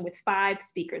discussion with 5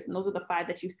 speakers, and those are the 5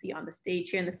 that you see on the stage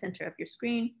here in the center of your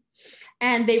screen.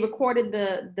 And they recorded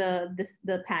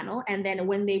the panel, and then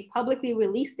when they publicly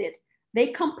released it, they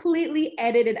completely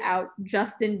edited out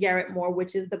Justin Garrett Moore,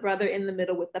 which is the brother in the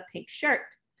middle with the pink shirt.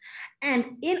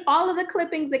 And in all of the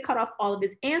clippings, they cut off all of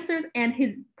his answers and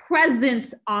his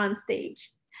presence on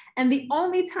stage. And the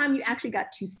only time you actually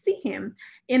got to see him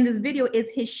in this video is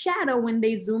his shadow when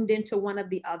they zoomed into one of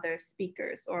the other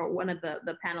speakers or one of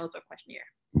the panels or questionnaire.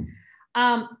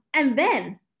 And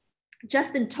then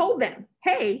Justin told them,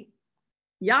 hey,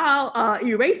 y'all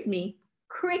erased me,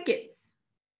 crickets.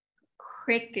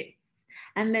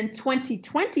 And then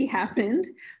 2020 happened.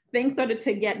 Things started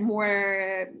to get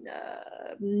more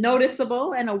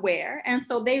noticeable and aware. And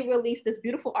so they released this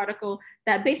beautiful article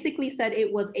that basically said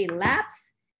it was a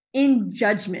lapse in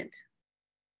judgment,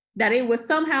 that it was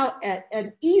somehow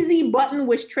an easy button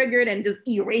was triggered and just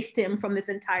erased him from this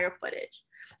entire footage.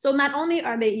 So not only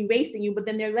are they erasing you, but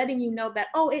then they're letting you know that,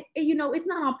 oh, it's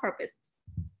not on purpose.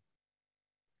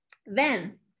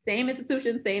 Then, same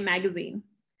institution, same magazine,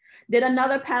 did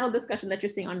another panel discussion that you're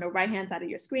seeing on the right-hand side of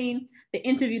your screen. They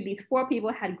interviewed these 4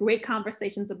 people, had great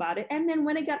conversations about it. And then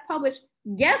when it got published,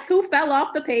 guess who fell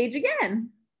off the page again?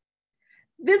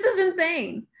 This is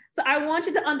insane. So I want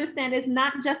you to understand it's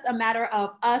not just a matter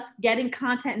of us getting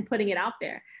content and putting it out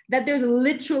there, that there's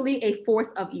literally a force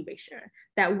of erasure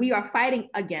that we are fighting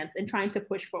against and trying to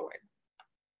push forward.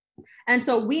 And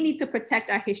so we need to protect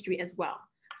our history as well.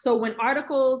 So when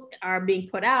articles are being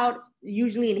put out,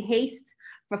 usually in haste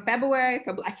for February,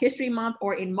 for Black History Month,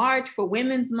 or in March for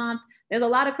Women's Month, there's a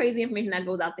lot of crazy information that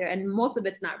goes out there and most of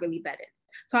it's not really vetted.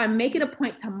 So I make it a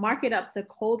point to mark it up, to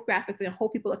hold graphics and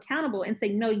hold people accountable and say,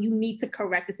 no, you need to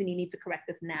correct this and you need to correct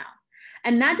this now.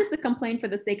 And not just to complain for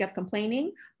the sake of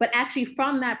complaining, but actually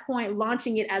from that point,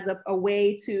 launching it as a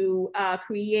way to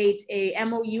create a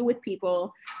MOU with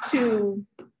people to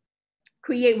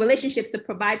create relationships to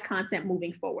provide content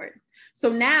moving forward. So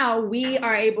now we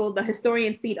are able, the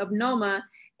historian seat of NOMA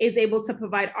is able to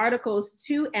provide articles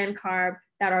to NCARB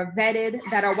that are vetted,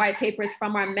 that are white papers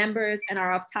from our members and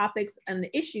are of topics and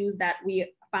issues that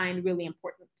we find really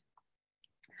important.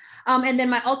 And then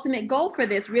my ultimate goal for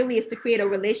this really is to create a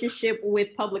relationship with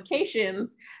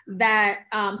publications that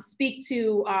speak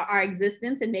to our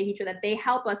existence and making sure that they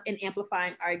help us in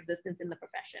amplifying our existence in the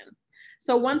profession.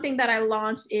 So one thing that I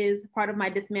launched is part of my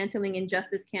Dismantling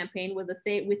Injustice campaign was a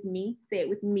Say It With Me, Say It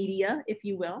With Media, if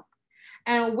you will.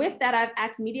 And with that, I've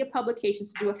asked media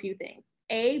publications to do a few things.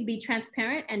 A, be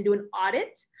transparent and do an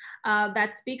audit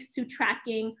that speaks to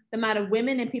tracking the amount of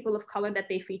women and people of color that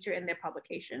they feature in their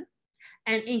publication,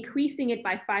 and increasing it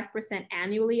by 5%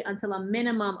 annually until a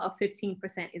minimum of 15%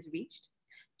 is reached.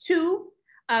 2,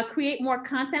 create more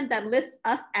content that lists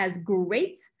us as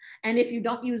great. And if you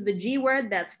don't use the G word,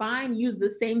 that's fine. Use the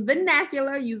same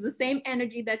vernacular, use the same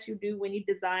energy that you do when you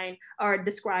design or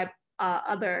describe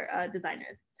other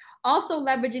designers. Also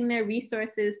leveraging their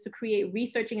resources to create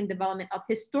researching and development of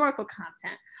historical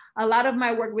content. A lot of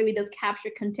my work really does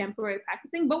capture contemporary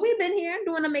practicing, but we've been here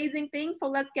doing amazing things, so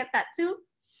let's get that too.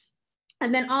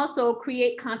 And then also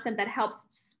create content that helps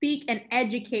speak and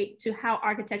educate to how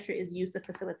architecture is used to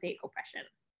facilitate oppression.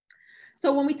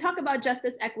 So when we talk about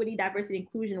justice, equity, diversity,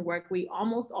 inclusion work, we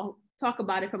almost all talk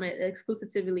about it from an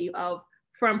exclusivity of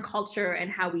from culture and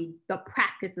how the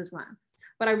practice is run.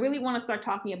 But I really want to start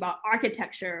talking about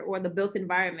architecture or the built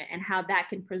environment and how that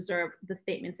can preserve the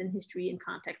statements in history and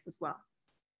context as well.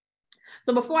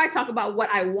 So before I talk about what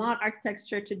I want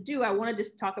architecture to do, I want to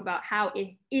just talk about how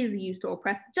it is used to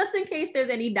oppress, just in case there's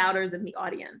any doubters in the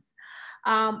audience.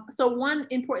 So one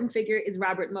important figure is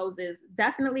Robert Moses.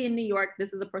 Definitely in New York,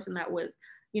 this is a person that was,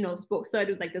 so it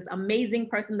was like this amazing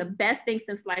person, the best thing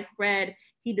since sliced bread.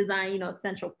 He designed,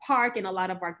 Central Park and a lot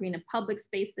of our green and public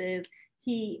spaces.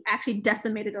 He actually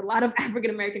decimated a lot of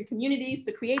African-American communities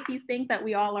to create these things that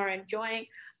we all are enjoying.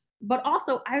 But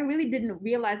also, I really didn't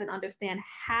realize and understand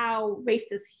how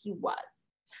racist he was.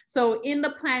 So in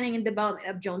the planning and development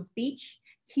of Jones Beach,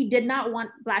 he did not want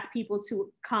Black people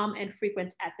to come and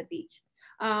frequent at the beach.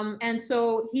 And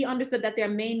so he understood that their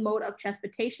main mode of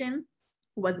transportation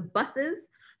was buses.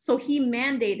 So he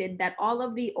mandated that all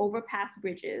of the overpass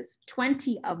bridges,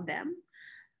 20 of them,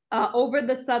 over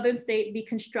the southern state be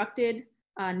constructed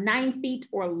 9 feet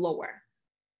or lower.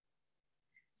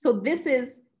 So this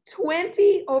is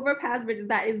 20 overpass bridges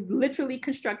that is literally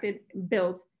constructed,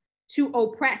 built to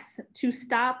oppress, to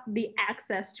stop the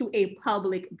access to a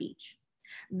public beach.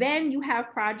 Then you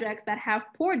have projects that have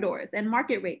pour doors and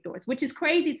market rate doors, which is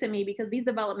crazy to me because these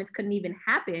developments couldn't even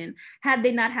happen had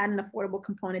they not had an affordable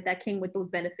component that came with those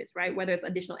benefits, right? Whether it's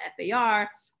additional FAR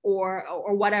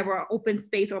or whatever, open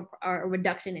space or a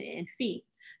reduction in fee.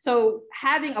 So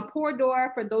having a pour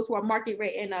door for those who are market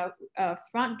rate and a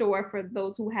front door for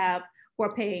those who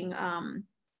are paying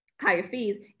higher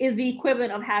fees is the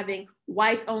equivalent of having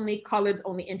whites only, coloreds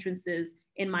only entrances,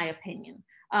 in my opinion.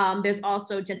 There's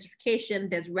also gentrification,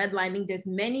 there's redlining, there's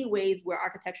many ways where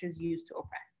architecture is used to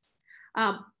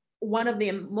oppress. One of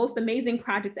the most amazing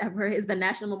projects ever is the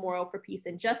National Memorial for Peace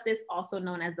and Justice, also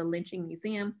known as the Lynching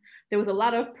Museum. There was a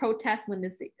lot of protests when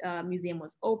this museum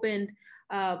was opened,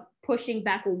 pushing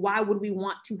back, well, why would we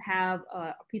want to have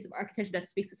a piece of architecture that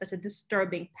speaks to such a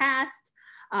disturbing past,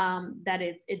 that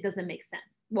it doesn't make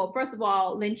sense. Well, first of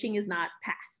all, lynching is not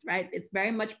past, right? It's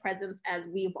very much present, as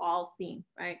we've all seen,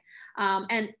 right?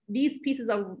 And these pieces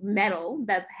of metal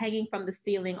that's hanging from the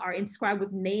ceiling are inscribed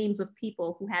with names of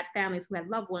people who had families, who had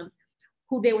loved ones,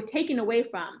 who they were taken away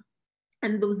from.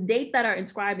 And those dates that are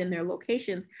inscribed in their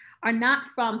locations are not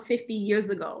from 50 years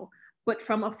ago, but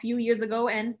from a few years ago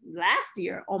and last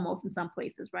year almost in some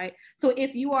places, right? So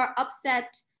if you are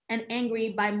upset and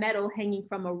angry by metal hanging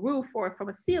from a roof or from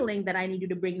a ceiling, then I need you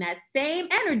to bring that same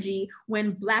energy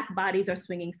when Black bodies are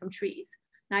swinging from trees.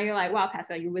 Now you're like, wow,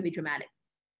 Pascal, you're really dramatic.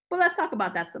 But let's talk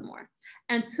about that some more.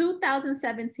 In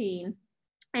 2017,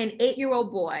 an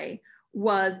 8-year-old boy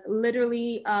was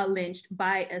literally lynched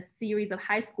by a series of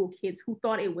high school kids who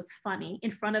thought it was funny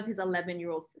in front of his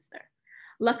 11-year-old sister.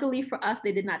 Luckily for us,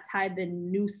 they did not tie the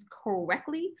noose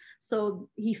correctly, so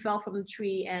he fell from the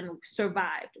tree and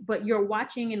survived. But you're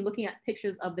watching and looking at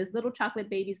pictures of this little chocolate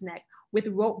baby's neck with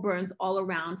rope burns all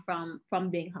around from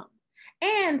being hung.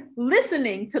 And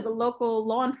listening to the local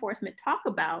law enforcement talk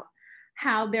about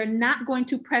how they're not going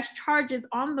to press charges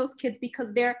on those kids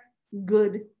because they're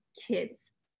good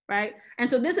kids, right? And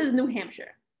so this is New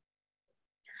Hampshire.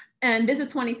 And this is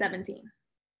 2017.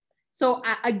 So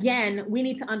again, we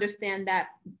need to understand that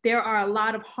there are a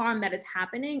lot of harm that is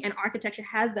happening, and architecture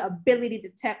has the ability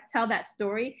to tell that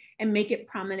story and make it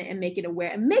prominent and make it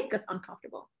aware and make us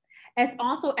uncomfortable. It's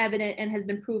also evident and has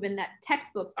been proven that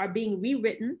textbooks are being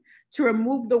rewritten to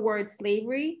remove the word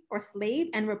slavery or slave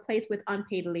and replace with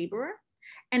unpaid laborer.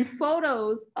 And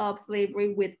photos of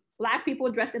slavery with Black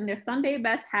people dressed in their Sunday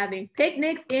best having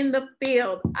picnics in the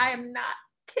field. I am not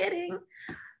kidding.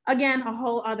 Again, a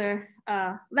whole other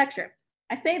lecture.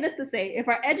 I say this to say, if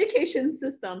our education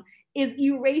system is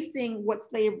erasing what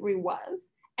slavery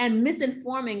was and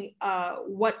misinforming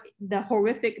what the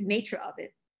horrific nature of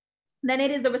it, then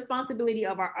it is the responsibility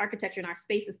of our architecture and our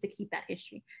spaces to keep that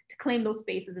history, to claim those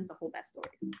spaces and to hold that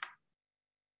stories.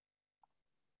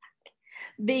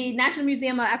 The National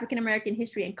Museum of African American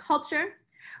History and Culture,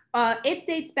 it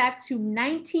dates back to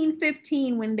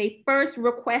 1915 when they first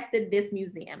requested this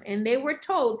museum, and they were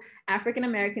told African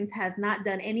Americans have not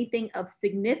done anything of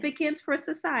significance for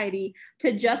society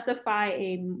to justify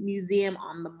a museum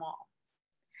on the mall.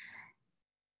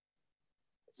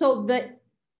 So the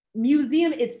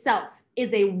museum itself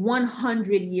is a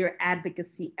 100-year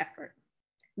advocacy effort.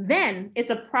 Then it's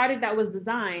a project that was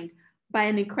designed by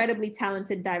an incredibly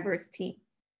talented, diverse team.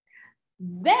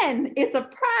 Then it's a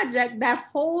project that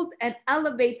holds and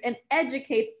elevates and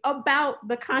educates about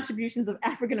the contributions of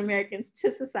African Americans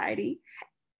to society.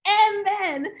 And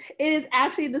then it is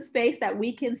actually the space that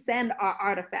we can send our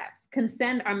artifacts, can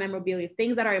send our memorabilia,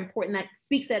 things that are important, that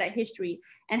speaks to that history,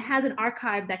 and has an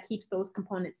archive that keeps those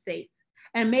components safe.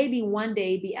 And maybe one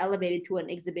day be elevated to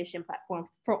an exhibition platform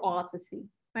for all to see,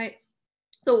 right?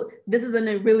 So this is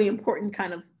a really important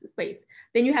kind of space.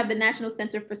 Then you have the National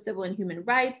Center for Civil and Human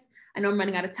Rights. I know I'm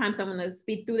running out of time, so I'm gonna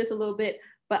speed through this a little bit,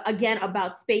 but again,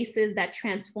 about spaces that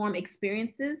transform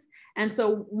experiences. And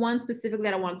so one specifically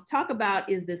that I wanted to talk about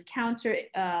is this counter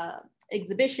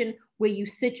exhibition where you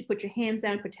sit, you put your hands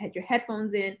down, put your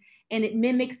headphones in, and it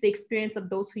mimics the experience of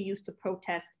those who used to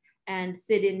protest and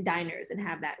sit in diners and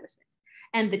have that experience.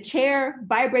 And the chair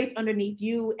vibrates underneath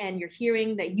you, and you're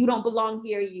hearing that you don't belong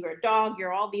here, you're a dog,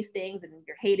 you're all these things, and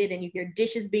you're hated, and you hear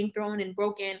dishes being thrown and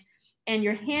broken, and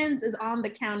your hands is on the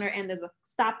counter, and there's a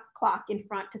stop clock in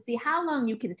front to see how long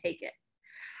you can take it.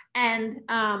 And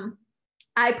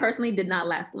I personally did not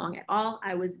last long at all.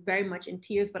 I was very much in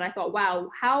tears, but I thought, wow,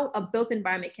 how a built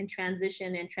environment can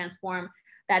transition and transform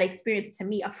that experience to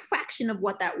me, a fraction of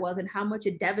what that was and how much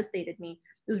it devastated me.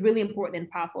 It was really important and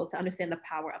powerful to understand the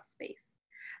power of space.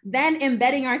 Then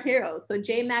embedding our heroes. So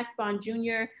J. Max Bond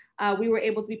Jr., we were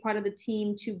able to be part of the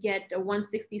team to get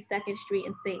 162nd Street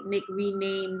in St. Nick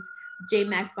renamed J.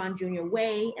 Max Bond Jr.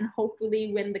 Way. And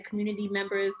hopefully when the community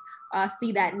members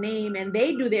see that name and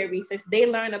they do their research, they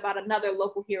learn about another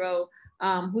local hero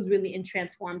who's really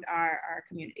transformed our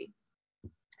community.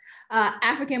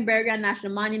 African Burial Ground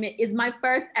National Monument is my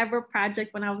first ever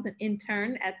project when I was an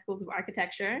intern at Schools of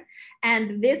Architecture.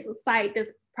 And this site,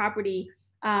 this property,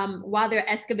 while they're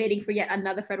excavating for yet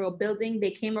another federal building, they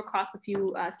came across a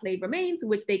few slave remains,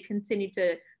 which they continued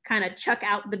to kind of chuck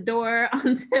out the door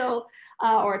until,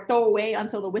 or throw away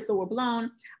until the whistle were blown.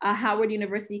 Howard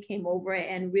University came over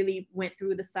and really went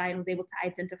through the site and was able to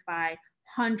identify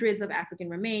hundreds of African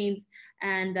remains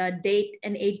and date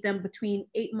and age them between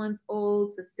 8 months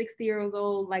old to 60 years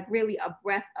old, like really a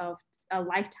breadth of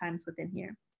lifetimes within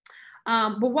here.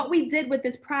 But what we did with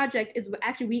this project is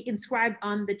actually we inscribed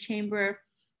on the chamber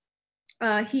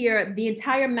here the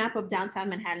entire map of downtown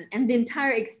Manhattan and the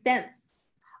entire extent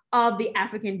of the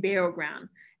African burial ground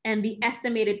and the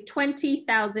estimated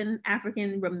 20,000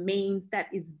 African remains that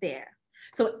is there.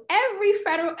 So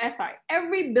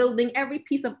every building, every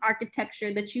piece of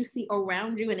architecture that you see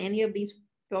around you in any of these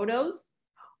photos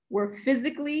were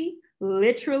physically,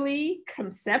 literally,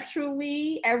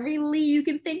 conceptually, every Lee you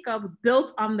can think of,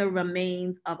 built on the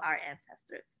remains of our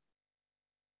ancestors.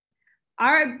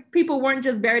 Our people weren't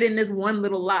just buried in this one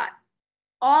little lot.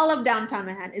 All of downtown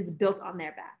Manhattan is built on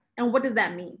their backs. And what does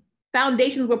that mean?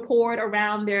 Foundations were poured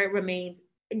around their remains,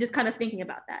 and just kind of thinking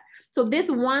about that. So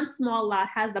this one small lot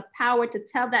has the power to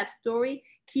tell that story,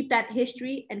 keep that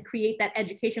history, and create that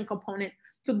education component.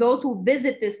 So those who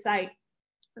visit this site,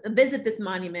 visit this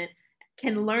monument,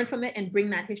 can learn from it and bring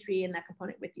that history and that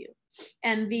component with you.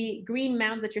 And the green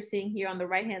mounds that you're seeing here on the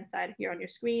right-hand side here on your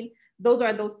screen, those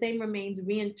are those same remains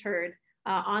reinterred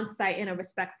on site in a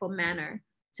respectful manner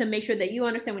to make sure that you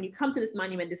understand when you come to this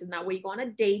monument, this is not where you go on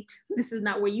a date, this is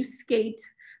not where you skate,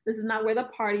 this is not where the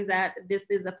party's at,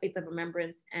 this is a place of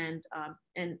remembrance, and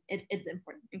it's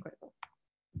important and critical.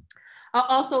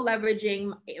 Also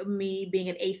leveraging me being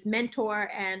an ACE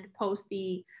mentor and post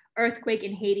the earthquake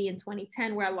in Haiti in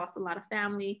 2010, where I lost a lot of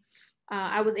family,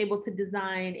 I was able to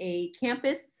design a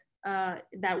campus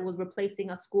that was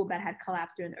replacing a school that had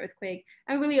collapsed during the earthquake,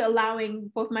 and really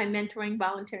allowing both my mentoring,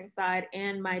 volunteering side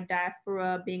and my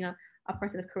diaspora, being a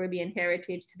person of Caribbean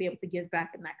heritage, to be able to give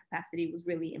back in that capacity was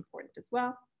really important as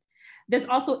well. There's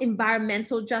also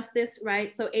environmental justice,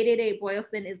 right? So 888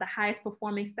 Boylston is the highest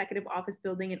performing executive office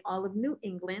building in all of New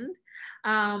England.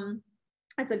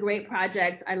 It's a great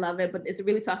project. I love it, but it's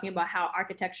really talking about how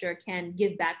architecture can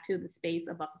give back to the space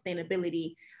about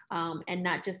sustainability and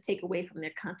not just take away from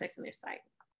their context and their site.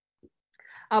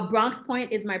 Bronx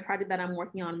Point is my project that I'm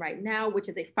working on right now, which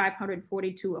is a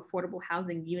 542 affordable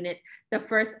housing unit, the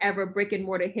first ever brick and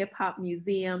mortar hip hop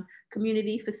museum,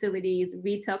 community facilities,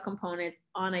 retail components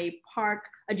on a park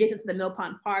adjacent to the Mill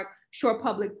Pond Park, Shore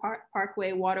Public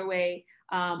Parkway, Waterway,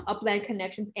 Upland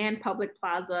Connections, and Public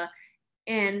Plaza.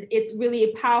 And it's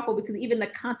really powerful because even the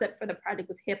concept for the project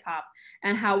was hip hop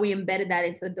and how we embedded that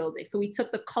into the building. So we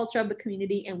took the culture of the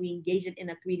community and we engaged it in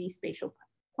a 3D spatial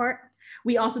part.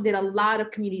 We also did a lot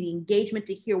of community engagement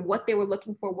to hear what they were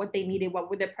looking for, what they needed, what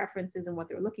were their preferences and what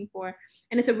they were looking for.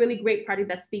 And it's a really great project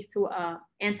that speaks to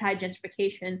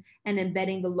anti-gentrification and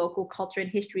embedding the local culture and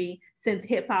history, since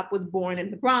hip hop was born in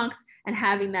the Bronx, and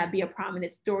having that be a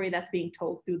prominent story that's being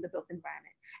told through the built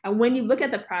environment. And when you look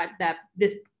at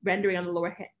this rendering on the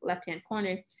lower left-hand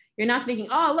corner, you're not thinking,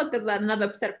 oh, look, there's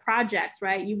another set of projects,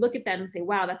 right? You look at that and say,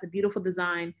 wow, that's a beautiful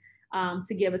design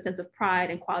to give a sense of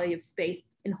pride and quality of space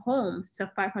in homes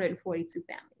to 542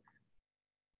 families.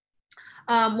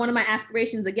 One of my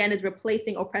aspirations, again, is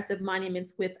replacing oppressive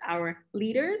monuments with our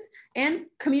leaders and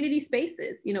community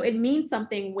spaces. You know, it means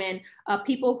something when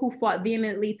people who fought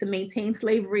vehemently to maintain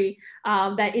slavery,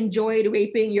 that enjoyed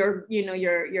raping your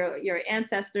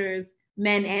ancestors,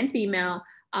 men and female,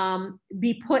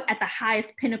 be put at the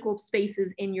highest pinnacle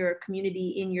spaces in your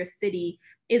community, in your city,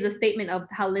 is a statement of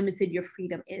how limited your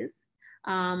freedom is,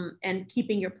 and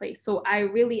keeping your place. So I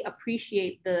really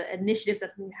appreciate the initiatives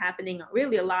that's been happening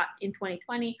really a lot in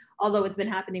 2020, although it's been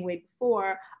happening way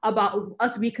before, about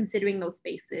us reconsidering those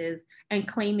spaces and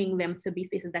claiming them to be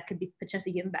spaces that could be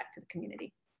potentially given back to the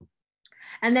community.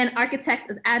 And then architects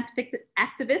as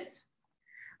activists.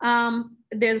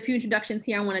 There's a few introductions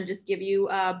here I want to just give you.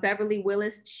 Beverly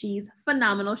Willis, she's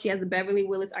phenomenal. She has the Beverly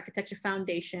Willis Architecture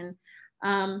Foundation.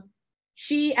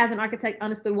 She, as an architect,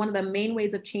 understood one of the main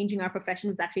ways of changing our profession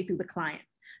was actually through the client.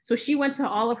 So she went to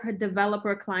all of her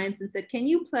developer clients and said, can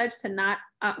you pledge to not,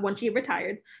 when she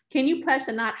retired, can you pledge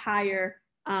to not hire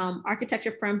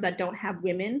architecture firms that don't have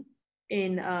women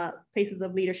in places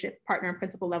of leadership, partner and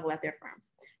principal level at their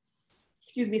firms?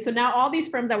 Excuse me. So now all these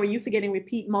firms that were used to getting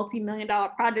repeat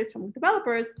multi-million-dollar projects from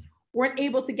developers weren't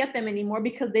able to get them anymore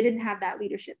because they didn't have that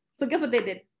leadership. So guess what they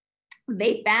did?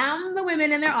 They found the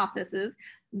women in their offices,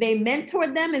 they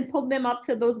mentored them and pulled them up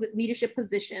to those leadership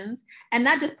positions, and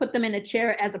not just put them in a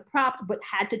chair as a prop, but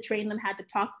had to train them, had to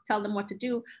tell them what to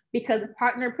do, because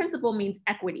partner principal means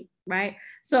equity, right?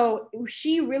 So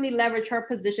she really leveraged her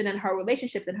position and her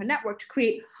relationships and her network to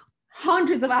create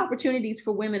hundreds of opportunities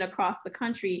for women across the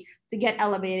country to get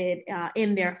elevated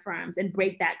in their firms and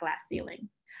break that glass ceiling.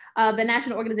 The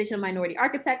National Organization of Minority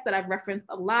Architects that I've referenced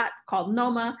a lot, called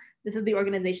NOMA. This is the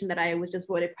organization that I was just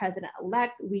voted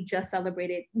president-elect. We just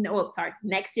celebrated,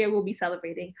 next year we'll be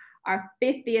celebrating our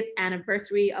 50th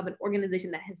anniversary of an organization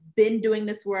that has been doing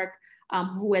this work,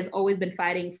 who has always been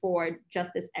fighting for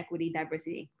justice, equity,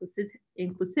 diversity,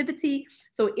 inclusivity.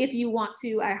 So if you want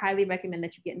to, I highly recommend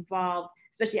that you get involved,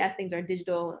 especially as things are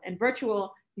digital and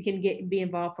virtual. You can be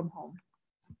involved from home.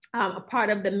 A part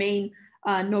of the main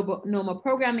NOMA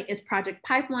programming is Project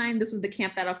Pipeline. This was the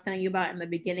camp that I was telling you about in the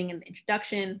beginning, in the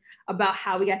introduction, about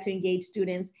how we got to engage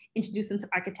students, introduce them to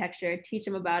architecture, teach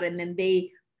them about it, and then they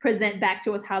present back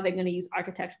to us how they're going to use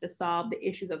architecture to solve the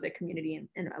issues of their community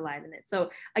and enliven it.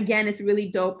 So again, it's really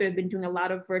dope. They've been doing a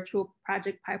lot of virtual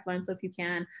Project Pipeline. So if you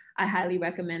can, I highly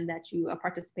recommend that you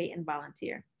participate and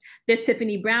volunteer. There's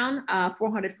Tiffany Brown,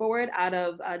 400 Forward, out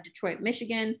of Detroit,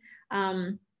 Michigan.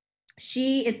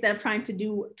 She, instead of trying to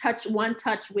do one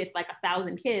touch with like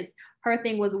 1,000 kids, her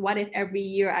thing was, what if every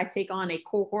year I take on a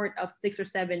cohort of 6 or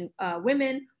 7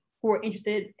 women who are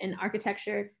interested in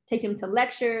architecture, take them to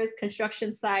lectures,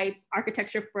 construction sites,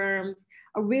 architecture firms,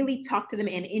 really talk to them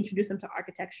and introduce them to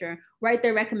architecture, write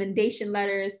their recommendation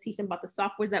letters, teach them about the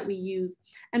softwares that we use,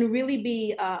 and really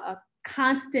be a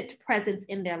constant presence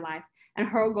in their life. And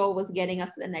her goal was getting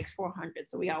us to the next 400.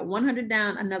 So we got 100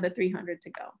 down, another 300 to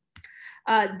go.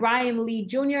 Brian Lee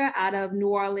Jr. out of New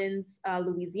Orleans,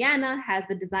 Louisiana, has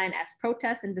the Design as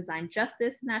Protest and Design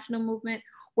Justice National Movement,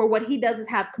 where what he does is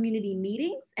have community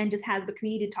meetings and just has the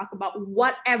community talk about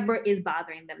whatever is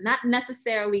bothering them, not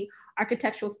necessarily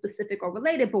architectural specific or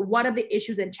related, but what are the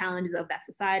issues and challenges of that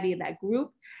society, of that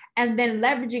group, and then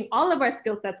leveraging all of our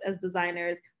skill sets as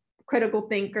designers, critical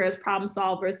thinkers, problem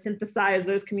solvers,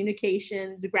 synthesizers,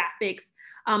 communications, graphics,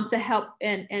 to help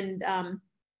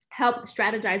help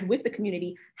strategize with the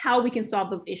community how we can solve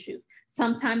those issues.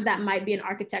 Sometimes that might be an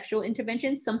architectural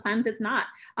intervention, sometimes it's not.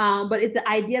 But it's the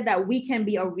idea that we can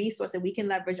be a resource and we can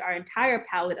leverage our entire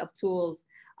palette of tools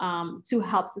to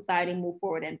help society move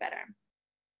forward and better.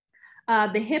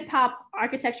 The Hip Hop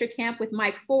Architecture Camp with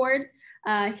Mike Ford.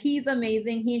 He's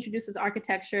amazing. He introduces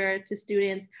architecture to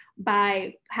students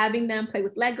by having them play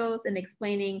with Legos and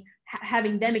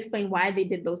having them explain why they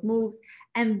did those moves.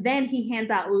 And then he hands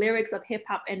out lyrics of hip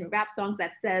hop and rap songs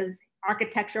that says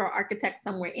architecture or architect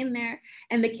somewhere in there.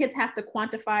 And the kids have to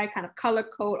quantify, kind of color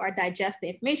code or digest the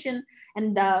information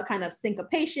and the kind of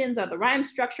syncopations or the rhyme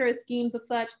structure schemes of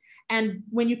such. And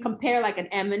when you compare like an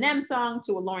Eminem song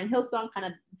to a Lauryn Hill song, kind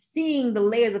of seeing the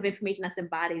layers of information that's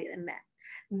embodied in that.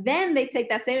 Then they take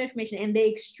that same information and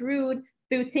they extrude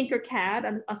through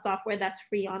Tinkercad, a software that's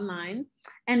free online,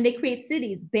 and they create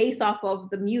cities based off of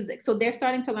the music. So they're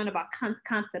starting to learn about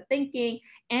concept thinking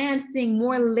and seeing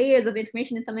more layers of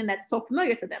information in something that's so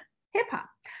familiar to them, hip hop.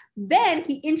 Then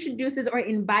he introduces or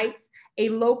invites a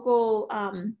local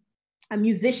a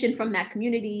musician from that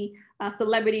community, a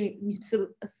celebrity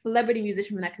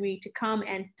musician from that community to come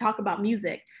and talk about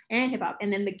music and hip hop.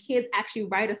 And then the kids actually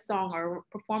write a song or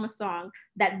perform a song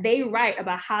that they write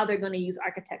about how they're going to use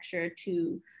architecture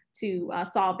to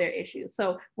solve their issues.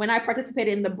 So when I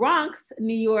participated in the Bronx,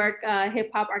 New York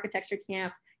hip hop architecture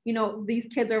camp, you know, these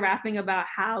kids are rapping about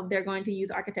how they're going to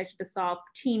use architecture to solve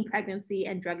teen pregnancy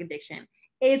and drug addiction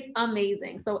It's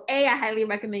amazing. So I highly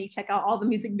recommend you check out all the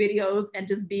music videos and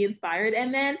just be inspired.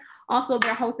 And then also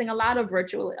they're hosting a lot of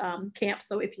virtual camps.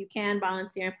 So if you can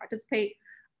volunteer and participate,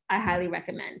 I highly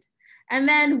recommend. And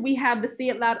then we have the See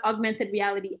It Loud augmented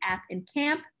reality app in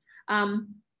camp.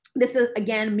 This is,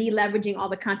 again, me leveraging all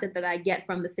the content that I get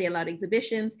from the Say It Loud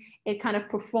exhibitions. It kind of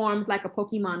performs like a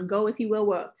Pokemon Go, if you will,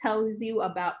 where it tells you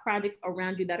about projects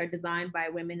around you that are designed by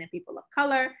women and people of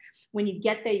color. When you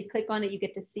get there, you click on it, you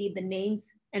get to see the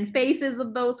names and faces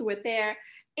of those who are there.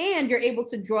 And you're able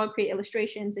to draw and create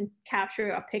illustrations and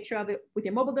capture a picture of it with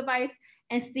your mobile device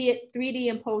and see it 3D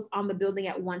imposed on the building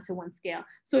at 1-to-1 scale.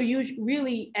 So you're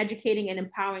really educating and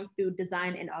empowering through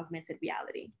design and augmented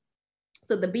reality.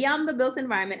 So the Beyond the Built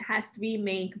Environment has 3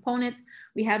 main components.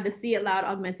 We have the See It Loud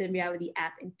augmented reality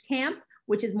app in camp,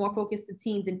 which is more focused to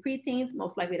teens and preteens,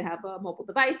 most likely to have a mobile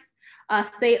device.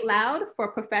 Say It Loud for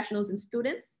professionals and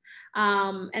students.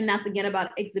 And that's again about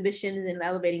exhibitions and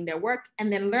elevating their work.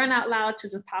 And then Learn Out Loud, which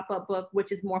is a pop-up book,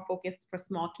 which is more focused for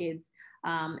small kids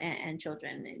and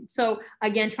children. And so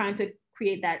again, trying to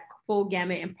create that full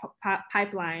gamut and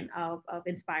pipeline of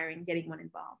inspiring, getting one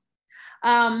involved.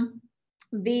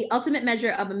 The ultimate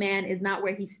measure of a man is not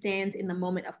where he stands in the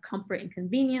moment of comfort and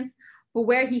convenience, but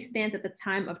where he stands at the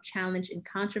time of challenge and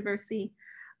controversy.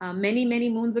 Many, many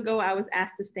moons ago, I was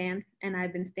asked to stand, and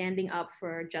I've been standing up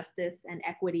for justice and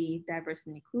equity, diversity,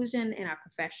 and inclusion in our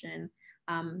profession.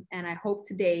 And I hope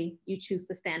today you choose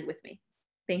to stand with me.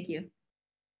 Thank you.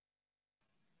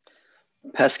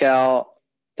 Pascale,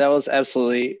 that was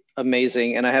absolutely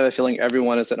amazing. And I have a feeling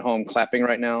everyone is at home clapping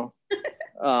right now.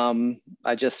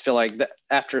 I just feel like that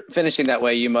after finishing that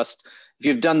way, you must, if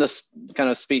you've done this kind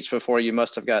of speech before, you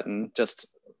must have gotten just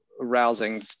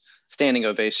rousing standing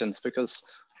ovations because,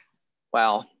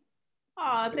 wow.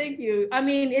 Oh, thank you. I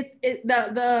mean,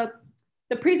 the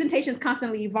presentation is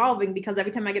constantly evolving because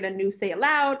every time I get a new Say It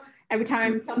Loud, every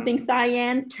time something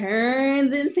cyan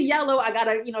turns into yellow, I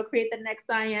gotta, create the next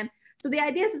cyan. So the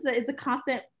idea is it's a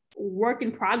constant work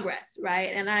in progress, right?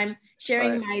 And I'm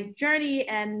sharing my journey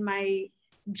and my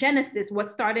genesis, what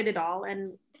started it all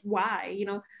and why.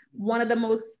 One of the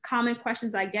most common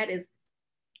questions I get is,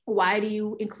 why do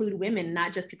you include women,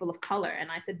 not just people of color?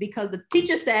 And I said, because the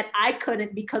teacher said I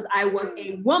couldn't because I was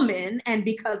a woman and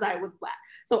because I was Black.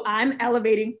 So I'm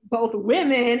elevating both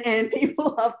women and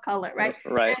people of color, right?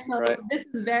 Right. And so this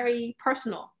is very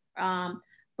personal,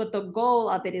 but the goal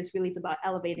of it is really about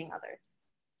elevating others.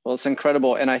 Well, it's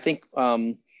incredible. And I think,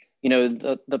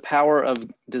 the power of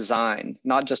design,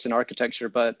 not just in architecture,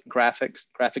 but graphic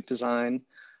design,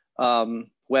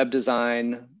 web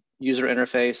design, user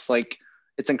interface, like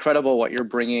it's incredible what you're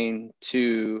bringing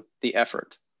to the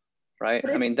effort, right?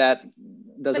 I mean,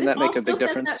 doesn't that make a big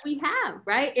difference? That we have,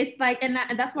 right? It's like, and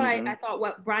that's what I thought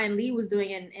what Brian Lee was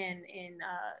doing in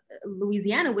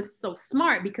Louisiana was so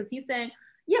smart, because he's saying,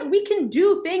 yeah, we can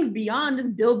do things beyond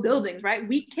just build buildings, right?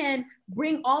 We can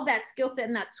bring all that skill set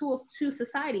and that tools to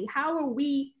society. How are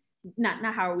we, not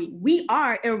how are we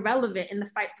are irrelevant in the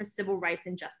fight for civil rights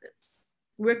and justice.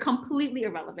 We're completely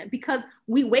irrelevant because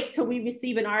we wait till we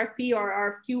receive an RFP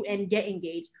or RFQ and get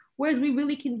engaged. Whereas we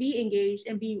really can be engaged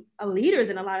and be leaders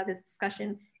in a lot of this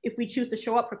discussion if we choose to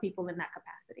show up for people in that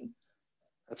capacity.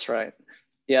 That's right.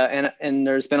 Yeah, and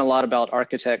there's been a lot about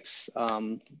architects,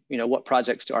 what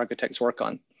projects do architects work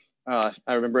on?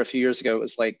 I remember a few years ago, it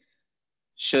was like,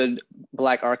 should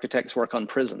Black architects work on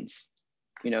prisons?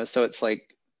 So it's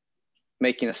like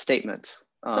making a statement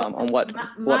on what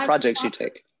projects you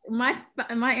take.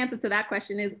 My answer to that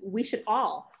question is we should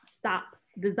all stop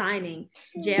designing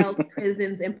jails,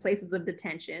 prisons, and places of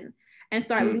detention and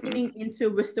start leaning into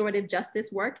restorative justice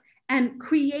work and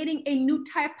creating a new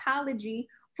typology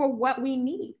for what we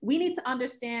need. We need to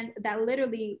understand that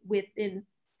literally within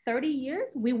 30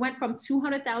 years, we went from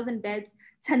 200,000 beds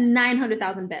to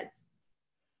 900,000 beds.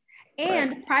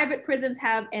 And private prisons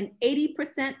have an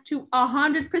 80% to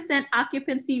 100%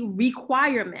 occupancy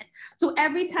requirement. So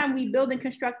every time we build and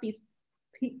construct these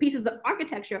pieces of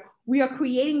architecture, we are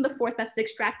creating the force that's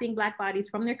extracting Black bodies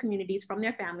from their communities, from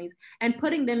their families, and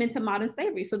putting them into modern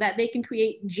slavery so that they can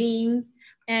create jeans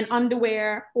and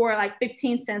underwear for like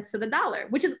 15 cents to the dollar,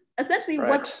 which is essentially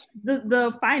what's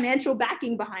the financial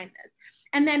backing behind this.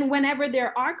 And then whenever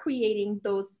there are creating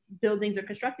those buildings or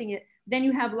constructing it, then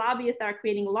you have lobbyists that are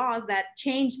creating laws that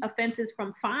change offenses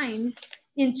from fines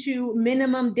into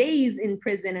minimum days in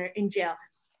prison or in jail.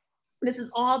 This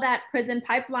is all that prison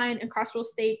pipeline and carceral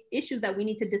state issues that we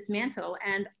need to dismantle,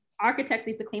 and architects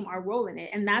need to claim our role in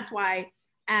it. And that's why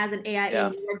as an AIA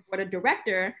New York board of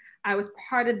director, I was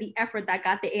part of the effort that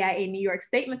got the AIA New York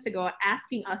statement to go,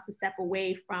 asking us to step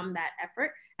away from that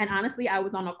effort. And honestly, I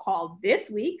was on a call this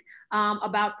week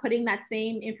about putting that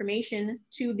same information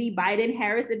to the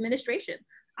Biden-Harris administration.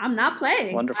 I'm not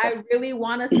playing. Wonderful. I really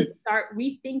want us to start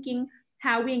rethinking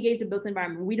how we engage the built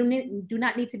environment. We do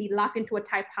not need to be locked into a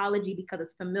typology because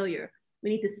it's familiar.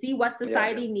 We need to see what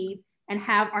society needs and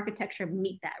have architecture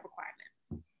meet that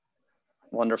requirement.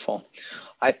 Wonderful.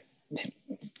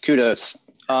 Kudos.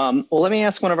 Well, let me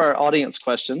ask one of our audience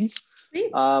questions.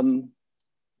 Please.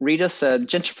 Rita said,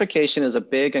 gentrification is a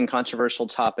big and controversial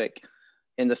topic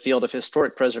in the field of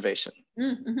historic preservation.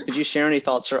 Mm-hmm. Could you share any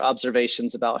thoughts or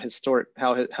observations about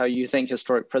how you think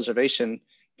historic preservation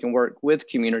can work with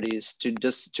communities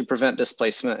to prevent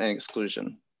displacement and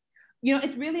exclusion? You know,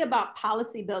 it's really about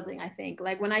policy building, I think.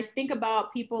 Like when I think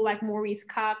about people like Maurice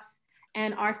Cox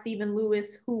and R. Stephen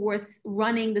Lewis, who was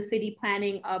running the city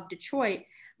planning of Detroit,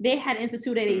 they had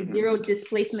instituted a zero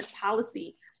displacement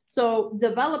policy. So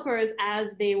developers,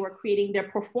 as they were creating their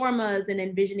pro formas and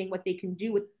envisioning what they can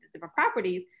do with different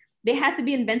properties, they had to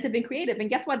be inventive and creative. And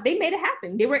guess what? They made it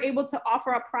happen. They were able to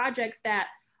offer up projects that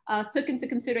took into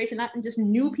consideration not just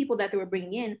new people that they were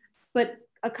bringing in, but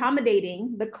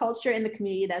accommodating the culture and the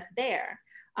community that's there.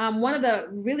 One of the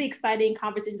really exciting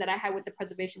conversations that I had with the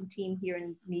preservation team here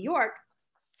in New York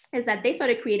is that they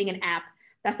started creating an app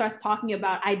that starts talking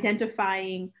about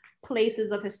identifying places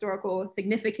of historical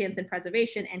significance and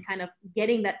preservation and kind of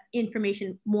getting that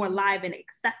information more live and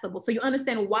accessible. So you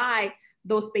understand why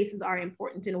those spaces are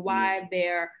important and why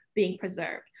they're being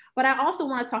preserved. But I also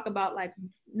want to talk about like,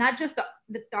 not just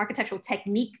the architectural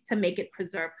technique to make it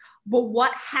preserved, but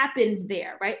what happened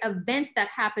there, right? Events that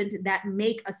happened that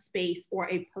make a space or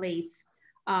a place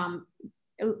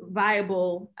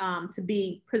viable to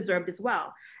be preserved as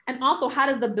well. And also, how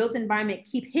does the built environment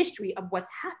keep history of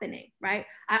what's happening, right?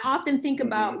 I often think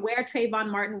about where Trayvon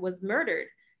Martin was murdered,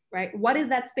 right? What is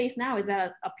that space now? Is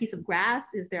that a piece of grass?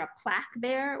 Is there a plaque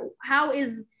there? How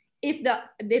is, if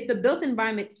the built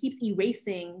environment keeps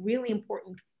erasing really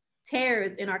important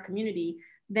tears in our community,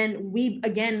 then we,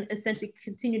 again, essentially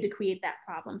continue to create that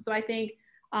problem. So I think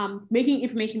making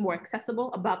information more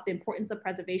accessible about the importance of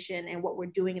preservation and what we're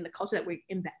doing in the culture that we're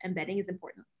embedding is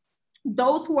important.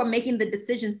 Those who are making the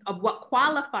decisions of what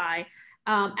qualify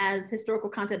as historical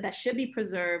content that should be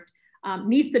preserved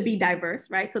needs to be diverse,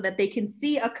 right? So that they can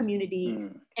see a community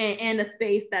and a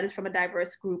space that is from a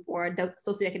diverse group or a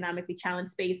socioeconomically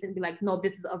challenged space and be like, no,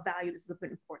 this is of value, this is of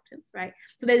importance, right?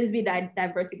 So there needs to be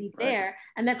diversity there.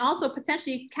 And then also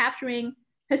potentially capturing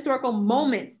historical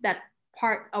moments that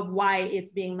part of why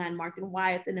it's being landmarked and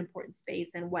why it's an important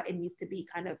space and what it needs to be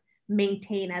kind of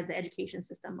maintained as the education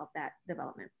system of that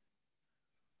development.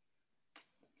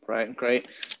 Right, great.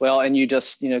 Well, and you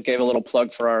just gave a little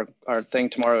plug for our thing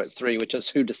tomorrow at 3, which is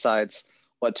who decides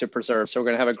what to preserve. So we're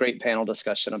going to have a great panel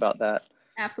discussion about that.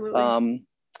 Absolutely.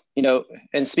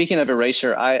 And speaking of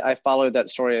erasure, I followed that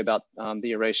story about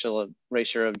the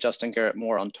erasure of Justin Garrett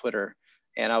Moore on Twitter,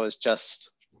 and I was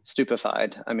just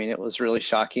stupefied. I mean, it was really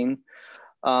shocking.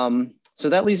 So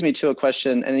that leads me to a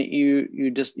question, and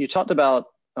you talked about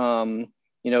when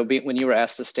you were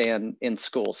asked to stay in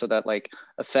school, so that like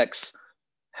affects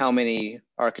how many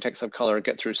architects of color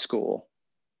get through school,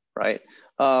 right?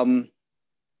 Do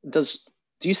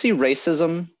you see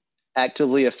racism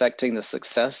actively affecting the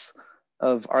success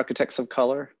of architects of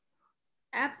color?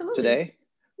 Absolutely. Today?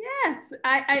 Yes,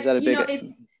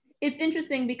 it's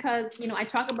interesting because I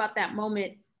talk about that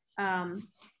moment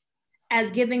as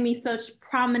giving me such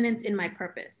prominence in my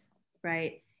purpose,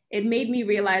 right? It made me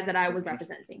realize that I was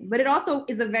representing, but it also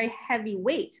is a very heavy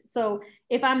weight. So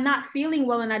if I'm not feeling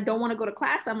well and I don't want to go to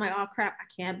class, I'm like, oh crap, I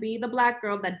can't be the Black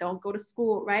girl that don't go to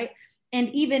school, right? And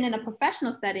even in a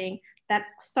professional setting, that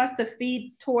starts to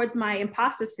feed towards my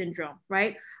imposter syndrome,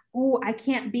 right? Oh, I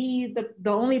can't be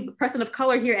the only person of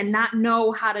color here and not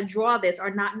know how to draw this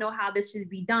or not know how this should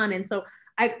be done. And so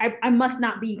I must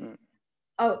not be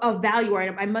of value, or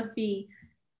I must be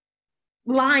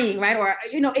lying, right? Or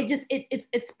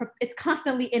it's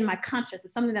constantly in my conscious.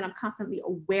 It's something that I'm constantly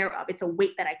aware of. It's a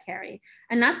weight that I carry.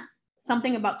 And that's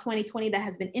something about 2020 that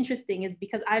has been interesting, is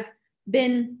because I've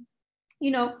been,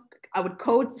 I would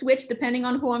code switch depending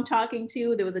on who I'm talking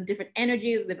to. There was a different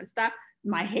energy, there's a different style.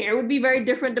 My hair would be very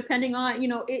different depending on,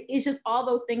 it's just all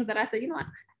those things that I said,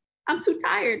 I'm too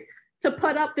tired to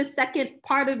put up the second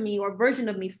part of me or version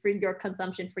of me for your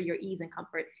consumption, for your ease and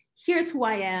comfort. Here's who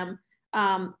I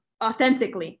am.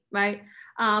 Authentically, right?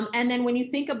 And then when you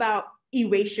think about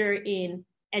erasure in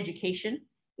education,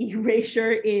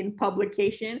 erasure in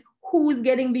publication, who's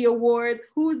getting the awards,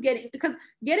 because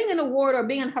getting an award or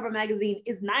being on Cover Magazine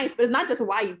is nice, but it's not just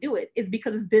why you do it, it's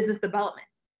because it's business development.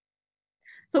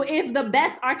 So if the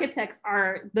best architects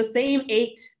are the same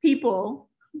 8 people,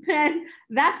 then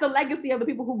that's the legacy of the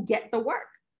people who get the work,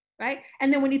 right?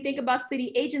 And then when you think about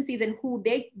city agencies and who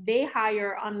they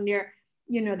hire on their,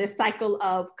 their cycle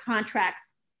of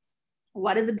contracts,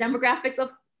 what is the demographics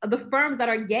of the firms that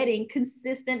are getting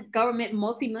consistent government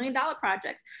multi-million-dollar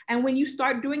projects? And when you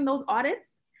start doing those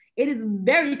audits, it is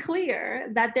very clear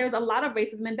that there's a lot of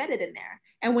racism embedded in there.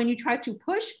 And when you try to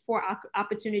push for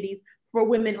opportunities for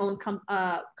women-owned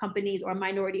companies or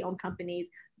minority-owned companies,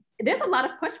 there's a lot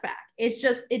of pushback. It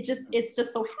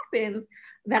just so happens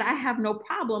that I have no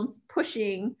problems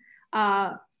pushing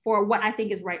for what I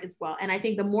think is right as well. And I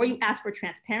think the more you ask for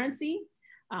transparency,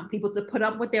 people to put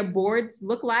up what their boards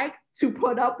look like, to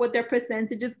put up what their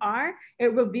percentages are,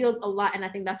 it reveals a lot. And I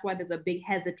think that's why there's a big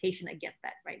hesitation against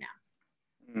that right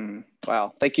now.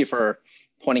 Wow, thank you for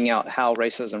pointing out how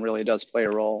racism really does play a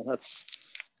role. That's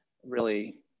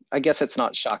really, I guess it's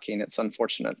not shocking, it's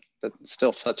unfortunate that it's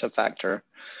still such a factor.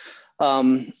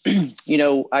 I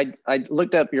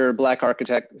looked up your Black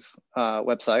Architects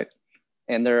website,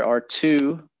 and there are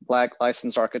 2 Black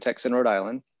licensed architects in Rhode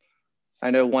Island. I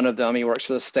know one of them, he works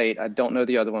for the state. I don't know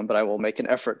the other one, but I will make an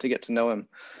effort to get to know him.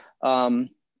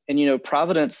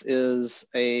 Providence is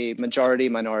a majority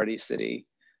minority city.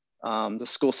 The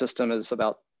school system is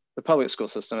the public school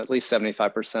system, at least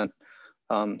 75%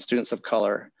 students of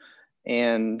color.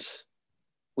 And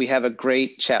we have a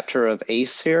great chapter of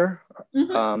ACE here,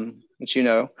 which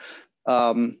and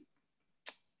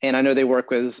I know they work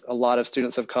with a lot of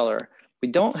students of color. We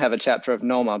don't have a chapter of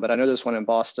NOMA, but I know there's one in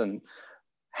Boston.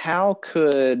 How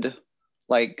could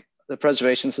the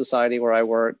Preservation Society where I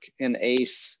work and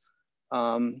ACE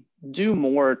do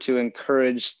more to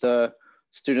encourage the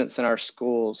students in our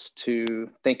schools to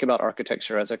think about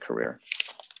architecture as a career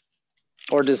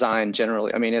or design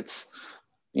generally? I mean, it's,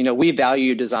 we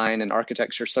value design and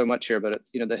architecture so much here, but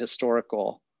it's, the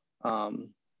historical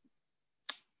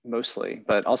mostly,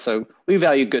 but also we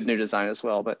value good new design as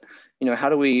well. But, how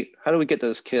do we get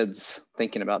those kids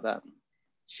thinking about that?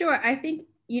 Sure. I think,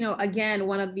 again,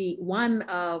 one of the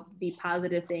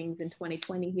positive things in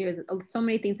 2020 here is that so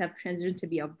many things have transitioned to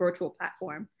be a virtual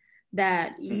platform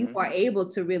that you are able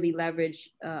to really leverage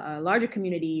a larger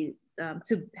community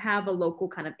to have a local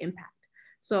kind of impact.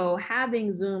 So having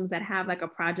Zooms that have like a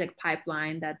project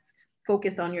pipeline that's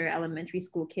focused on your elementary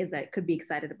school kids that could be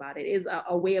excited about it is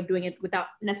a way of doing it without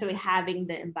necessarily having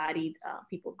the embodied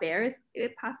people there is a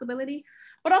possibility,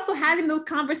 but also having those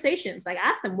conversations, like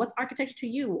ask them, what's architecture to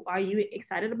you? Are you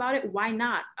excited about it? Why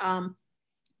not?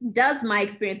 Does my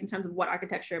experience in terms of what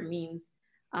architecture means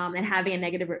and having a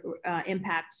negative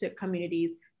impact to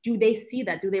communities, do they see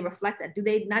that? Do they reflect that? Do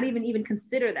they not even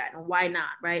consider that? And why not,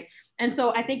 right? And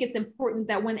so I think it's important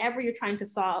that whenever you're trying to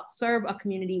serve a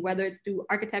community, whether it's through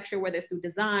architecture, whether it's through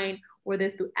design, whether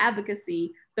it's through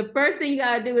advocacy, the first thing you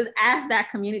gotta do is ask that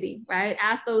community, right?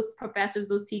 Ask those professors,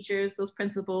 those teachers, those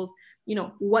principals,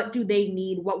 what do they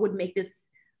need? What would make this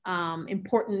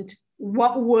important?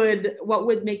 What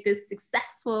would make this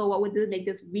successful? What would make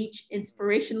this reach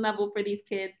inspiration level for these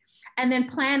kids? And then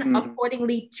plan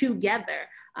accordingly together.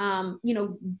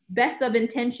 Best of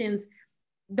intentions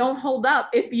don't hold up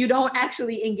if you don't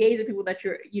actually engage the people that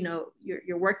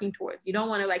you're working towards. You don't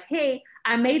want to hey,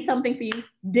 I made something for you,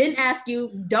 didn't ask you,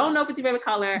 don't know if it's your favorite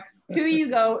color. Here you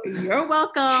go, you're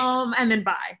welcome, and then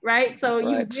bye, right? So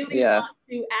you really want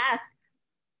to ask,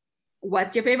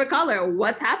 what's your favorite color?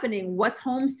 What's happening? What's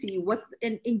homes to you?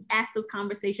 And ask those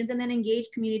conversations, and then engage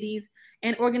communities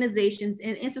and organizations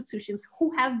and institutions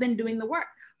who have been doing the work,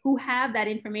 who have that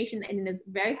information and is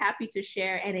very happy to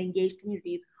share and engage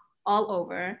communities all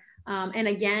over. And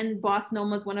again, Boss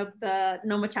NOMA is one of the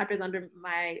NOMA chapters under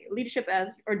my leadership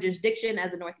or jurisdiction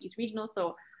as a Northeast Regional.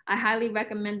 So I highly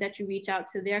recommend that you reach out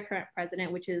to their current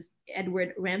president, which is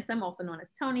Edward Ransom, also known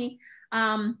as Tony.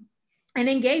 And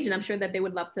engage, and I'm sure that they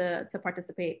would love to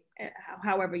participate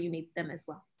however you need them as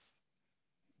well.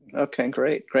 Okay,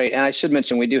 great. And I should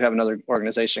mention, we do have another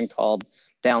organization called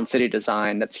Down City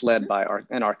Design that's led by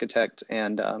an architect,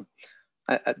 and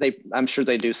I'm sure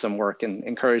they do some work in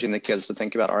encouraging the kids to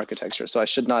think about architecture, so I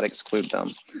should not exclude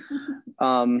them.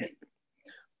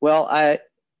 Well, I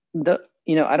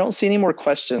don't see any more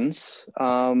questions.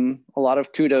 A lot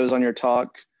of kudos on your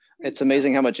talk. It's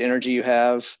amazing how much energy you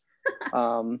have.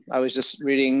 I was just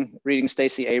reading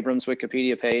Stacey Abrams'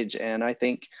 Wikipedia page, and I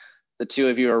think the two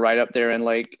of you are right up there and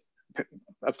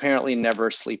apparently never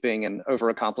sleeping and over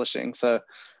accomplishing. So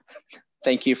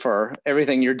thank you for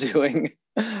everything you're doing.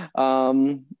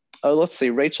 Oh, let's see.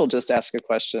 Rachel just asked a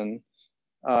question.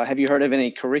 Have you heard of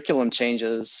any curriculum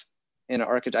changes in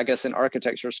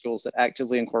architecture schools that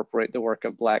actively incorporate the work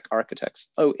of Black architects?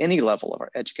 Oh, any level of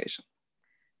our education.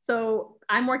 So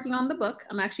I'm working on the book.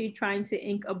 I'm actually trying to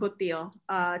ink a book deal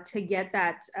to get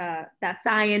that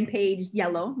cyan page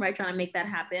yellow, right? Trying to make that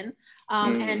happen.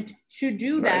 And to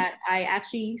do that, I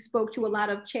actually spoke to a lot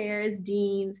of chairs,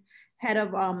 deans, head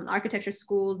of architecture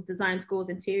schools, design schools,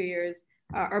 interiors,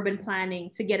 urban planning,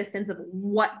 to get a sense of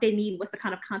what they need, what's the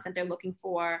kind of content they're looking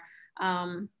for,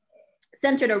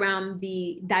 centered around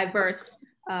the diverse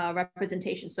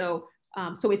representation. So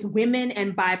it's women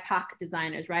and BIPOC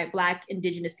designers, right? Black,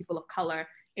 Indigenous, people of color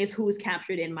is who is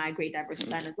captured in my Great Diverse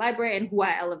Designers Library and who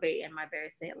I elevate in my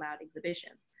various Say It Loud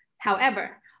exhibitions.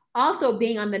 However, also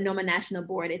being on the NOMA National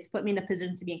Board, it's put me in a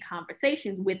position to be in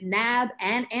conversations with NAB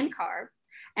and NCARB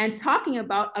and talking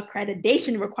about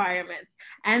accreditation requirements.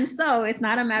 And so it's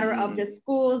not a matter of just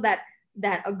schools that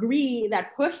agree,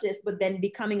 that push this, but then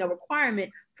becoming a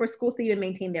requirement for schools to even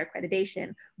maintain their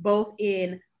accreditation, both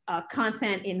in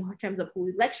content in terms of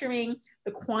who's lecturing,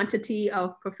 the quantity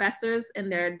of professors and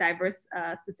their diverse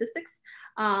statistics,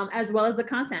 as well as the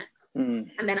content. And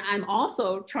then I'm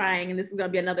also trying, and this is going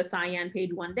to be another cyan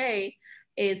page one day,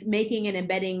 is making and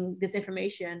embedding this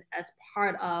information as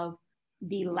part of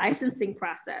the licensing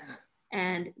process.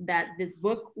 And that this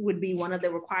book would be one of the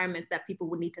requirements that people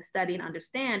would need to study and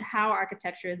understand how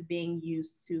architecture is being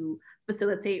used to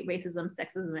facilitate racism,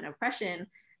 sexism, and oppression,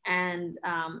 and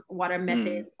what are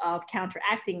methods of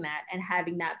counteracting that and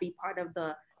having that be part of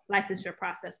the licensure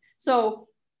process. So,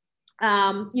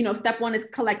 step one is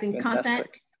collecting content.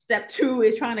 Step two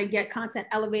is trying to get content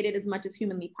elevated as much as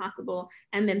humanly possible.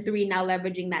 And then three, now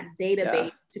leveraging that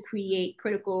database to create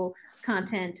critical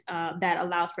content that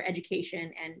allows for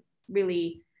education and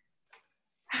really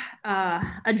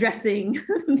addressing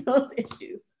those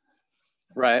issues.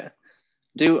 Right.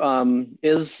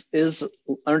 Is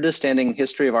understanding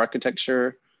history of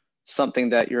architecture something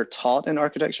that you're taught in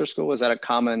architecture school? Is that a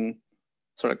common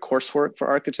sort of coursework for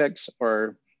architects,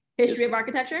 or history of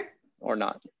architecture, or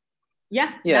not?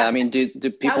 Yeah. Yeah. I mean, do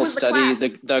people study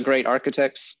the great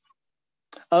architects?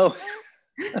 Oh,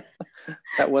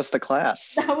 that was the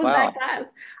class. That was that class.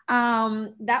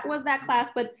 That was that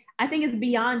class, but I think it's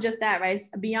beyond just that, right? It's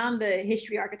beyond the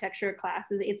history architecture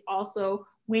classes. It's also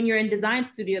when you're in design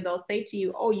studio, they'll say to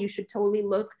you, oh, you should totally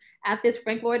look at this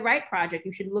Frank Lloyd Wright project.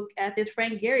 You should look at this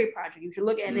Frank Gehry project. You should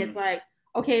look at, and it's like,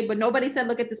 okay, but nobody said,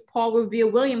 look at this Paul Revere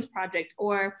Williams project,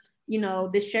 or,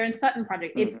 this Sharon Sutton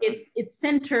project. It's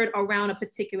centered around a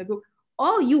particular group.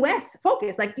 All US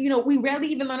focused. Like, we rarely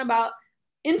even learn about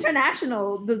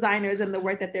international designers and the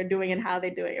work that they're doing and how they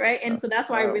do it, right? And so that's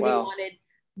why I really wanted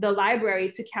the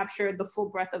library to capture the full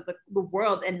breadth of the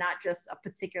world and not just a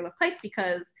particular place,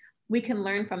 because we can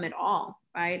learn from it all,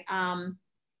 right?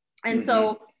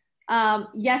 So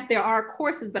yes, there are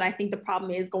courses, but I think the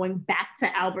problem is going back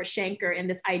to Albert Shanker and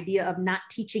this idea of not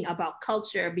teaching about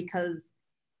culture because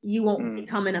you won't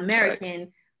become an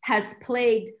American has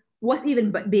plagued what's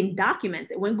even been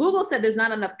documented. When Google said there's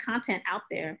not enough content out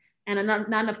there and not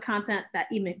enough content that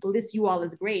even lists you all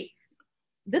as great,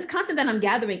 this content that I'm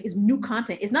gathering is new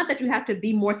content. It's not that you have to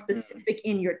be more specific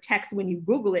in your text when you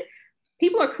Google it.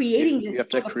 People are creating this. You have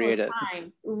to create it.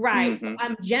 Right. So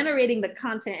I'm generating the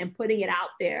content and putting it out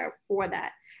there for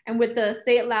that. And with the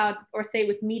Say It Loud or Say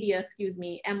With Media,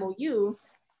 MOU,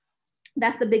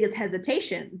 that's the biggest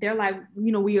hesitation. They're like,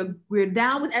 we're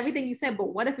down with everything you said,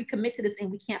 but what if we commit to this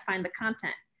and we can't find the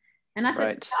content? And I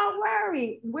said, don't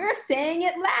worry, we're saying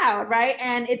it loud, right?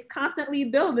 And it's constantly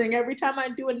building. Every time I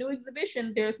do a new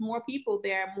exhibition, there's more people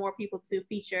there, more people to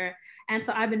feature. And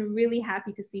so I've been really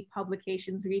happy to see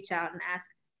publications reach out and ask,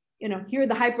 here are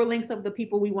the hyperlinks of the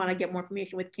people we want to get more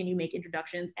information with. Can you make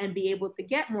introductions and be able to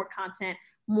get more content,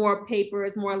 more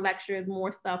papers, more lectures,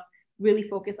 more stuff really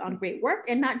focused on great work,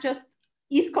 and not just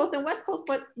East Coast and West Coast,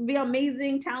 but the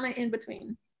amazing talent in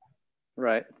between.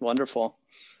 Right, wonderful.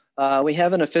 We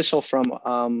have an official from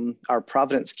our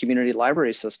Providence Community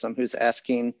Library System who's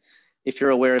asking if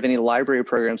you're aware of any library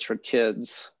programs for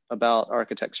kids about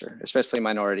architecture, especially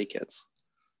minority kids.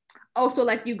 Oh, so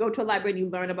like you go to a library and you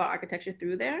learn about architecture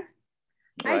through there?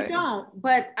 Right. I don't,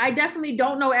 but I definitely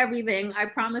don't know everything. I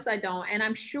promise I don't. And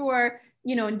I'm sure,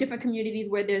 in different communities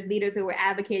where there's leaders who are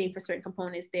advocating for certain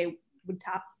components, they would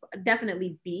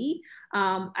definitely be.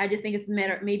 I just think it's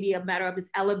maybe a matter of just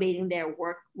elevating their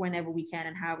work whenever we can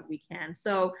and however we can.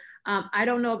 So I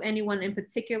don't know of anyone in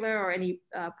particular or any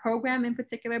program in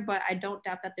particular, but I don't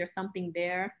doubt that there's something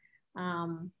there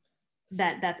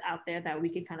that's out there that we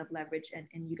can kind of leverage and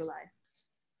utilize.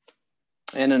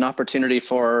 and an opportunity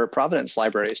for Providence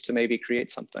libraries to maybe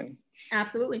create something.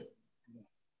 Absolutely.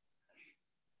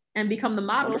 And become the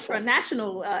model Wonderful. for a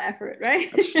national effort, right?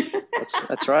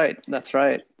 That's right. That's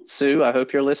right. Sue, I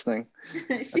hope you're listening.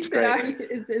 She said,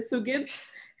 is it Sue Gibbs?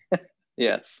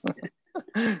 Yes.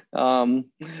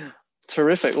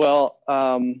 Terrific. Well,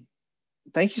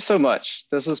 thank you so much.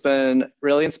 This has been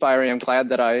really inspiring. I'm glad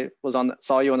that I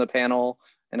saw you on the panel,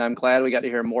 and I'm glad we got to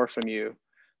hear more from you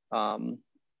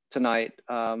tonight.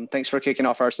 Thanks for kicking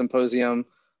off our symposium.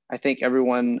 I think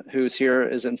everyone who's here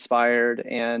is inspired,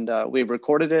 and we've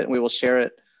recorded it and we will share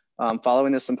it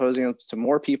following this symposium to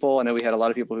more people. I know we had a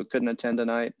lot of people who couldn't attend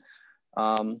tonight.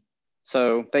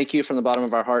 So thank you from the bottom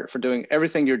of our heart for doing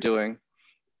everything you're doing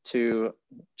to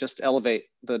just elevate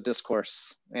the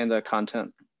discourse and the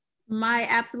content. My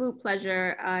absolute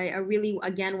pleasure. I really,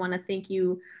 again, want to thank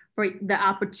you for the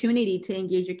opportunity to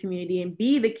engage your community and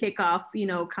be the kickoff,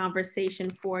 conversation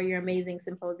for your amazing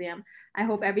symposium. I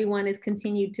hope everyone is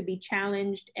continued to be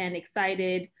challenged and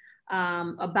excited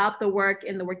about the work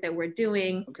and the work that we're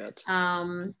doing.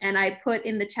 And I put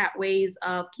in the chat ways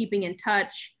of keeping in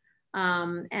touch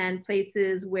and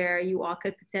places where you all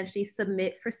could potentially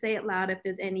submit for Say It Loud. If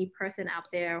there's any person out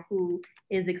there who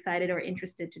is excited or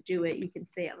interested to do it, you can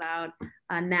say it loud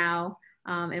now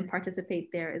and participate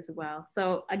there as well.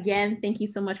 So again, thank you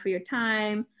so much for your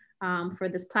time, for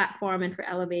this platform, and for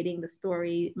elevating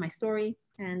my story.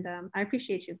 And I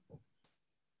appreciate you.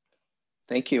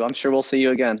 Thank you. I'm sure we'll see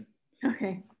you again.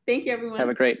 Okay. Thank you, everyone. Have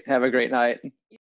a great night.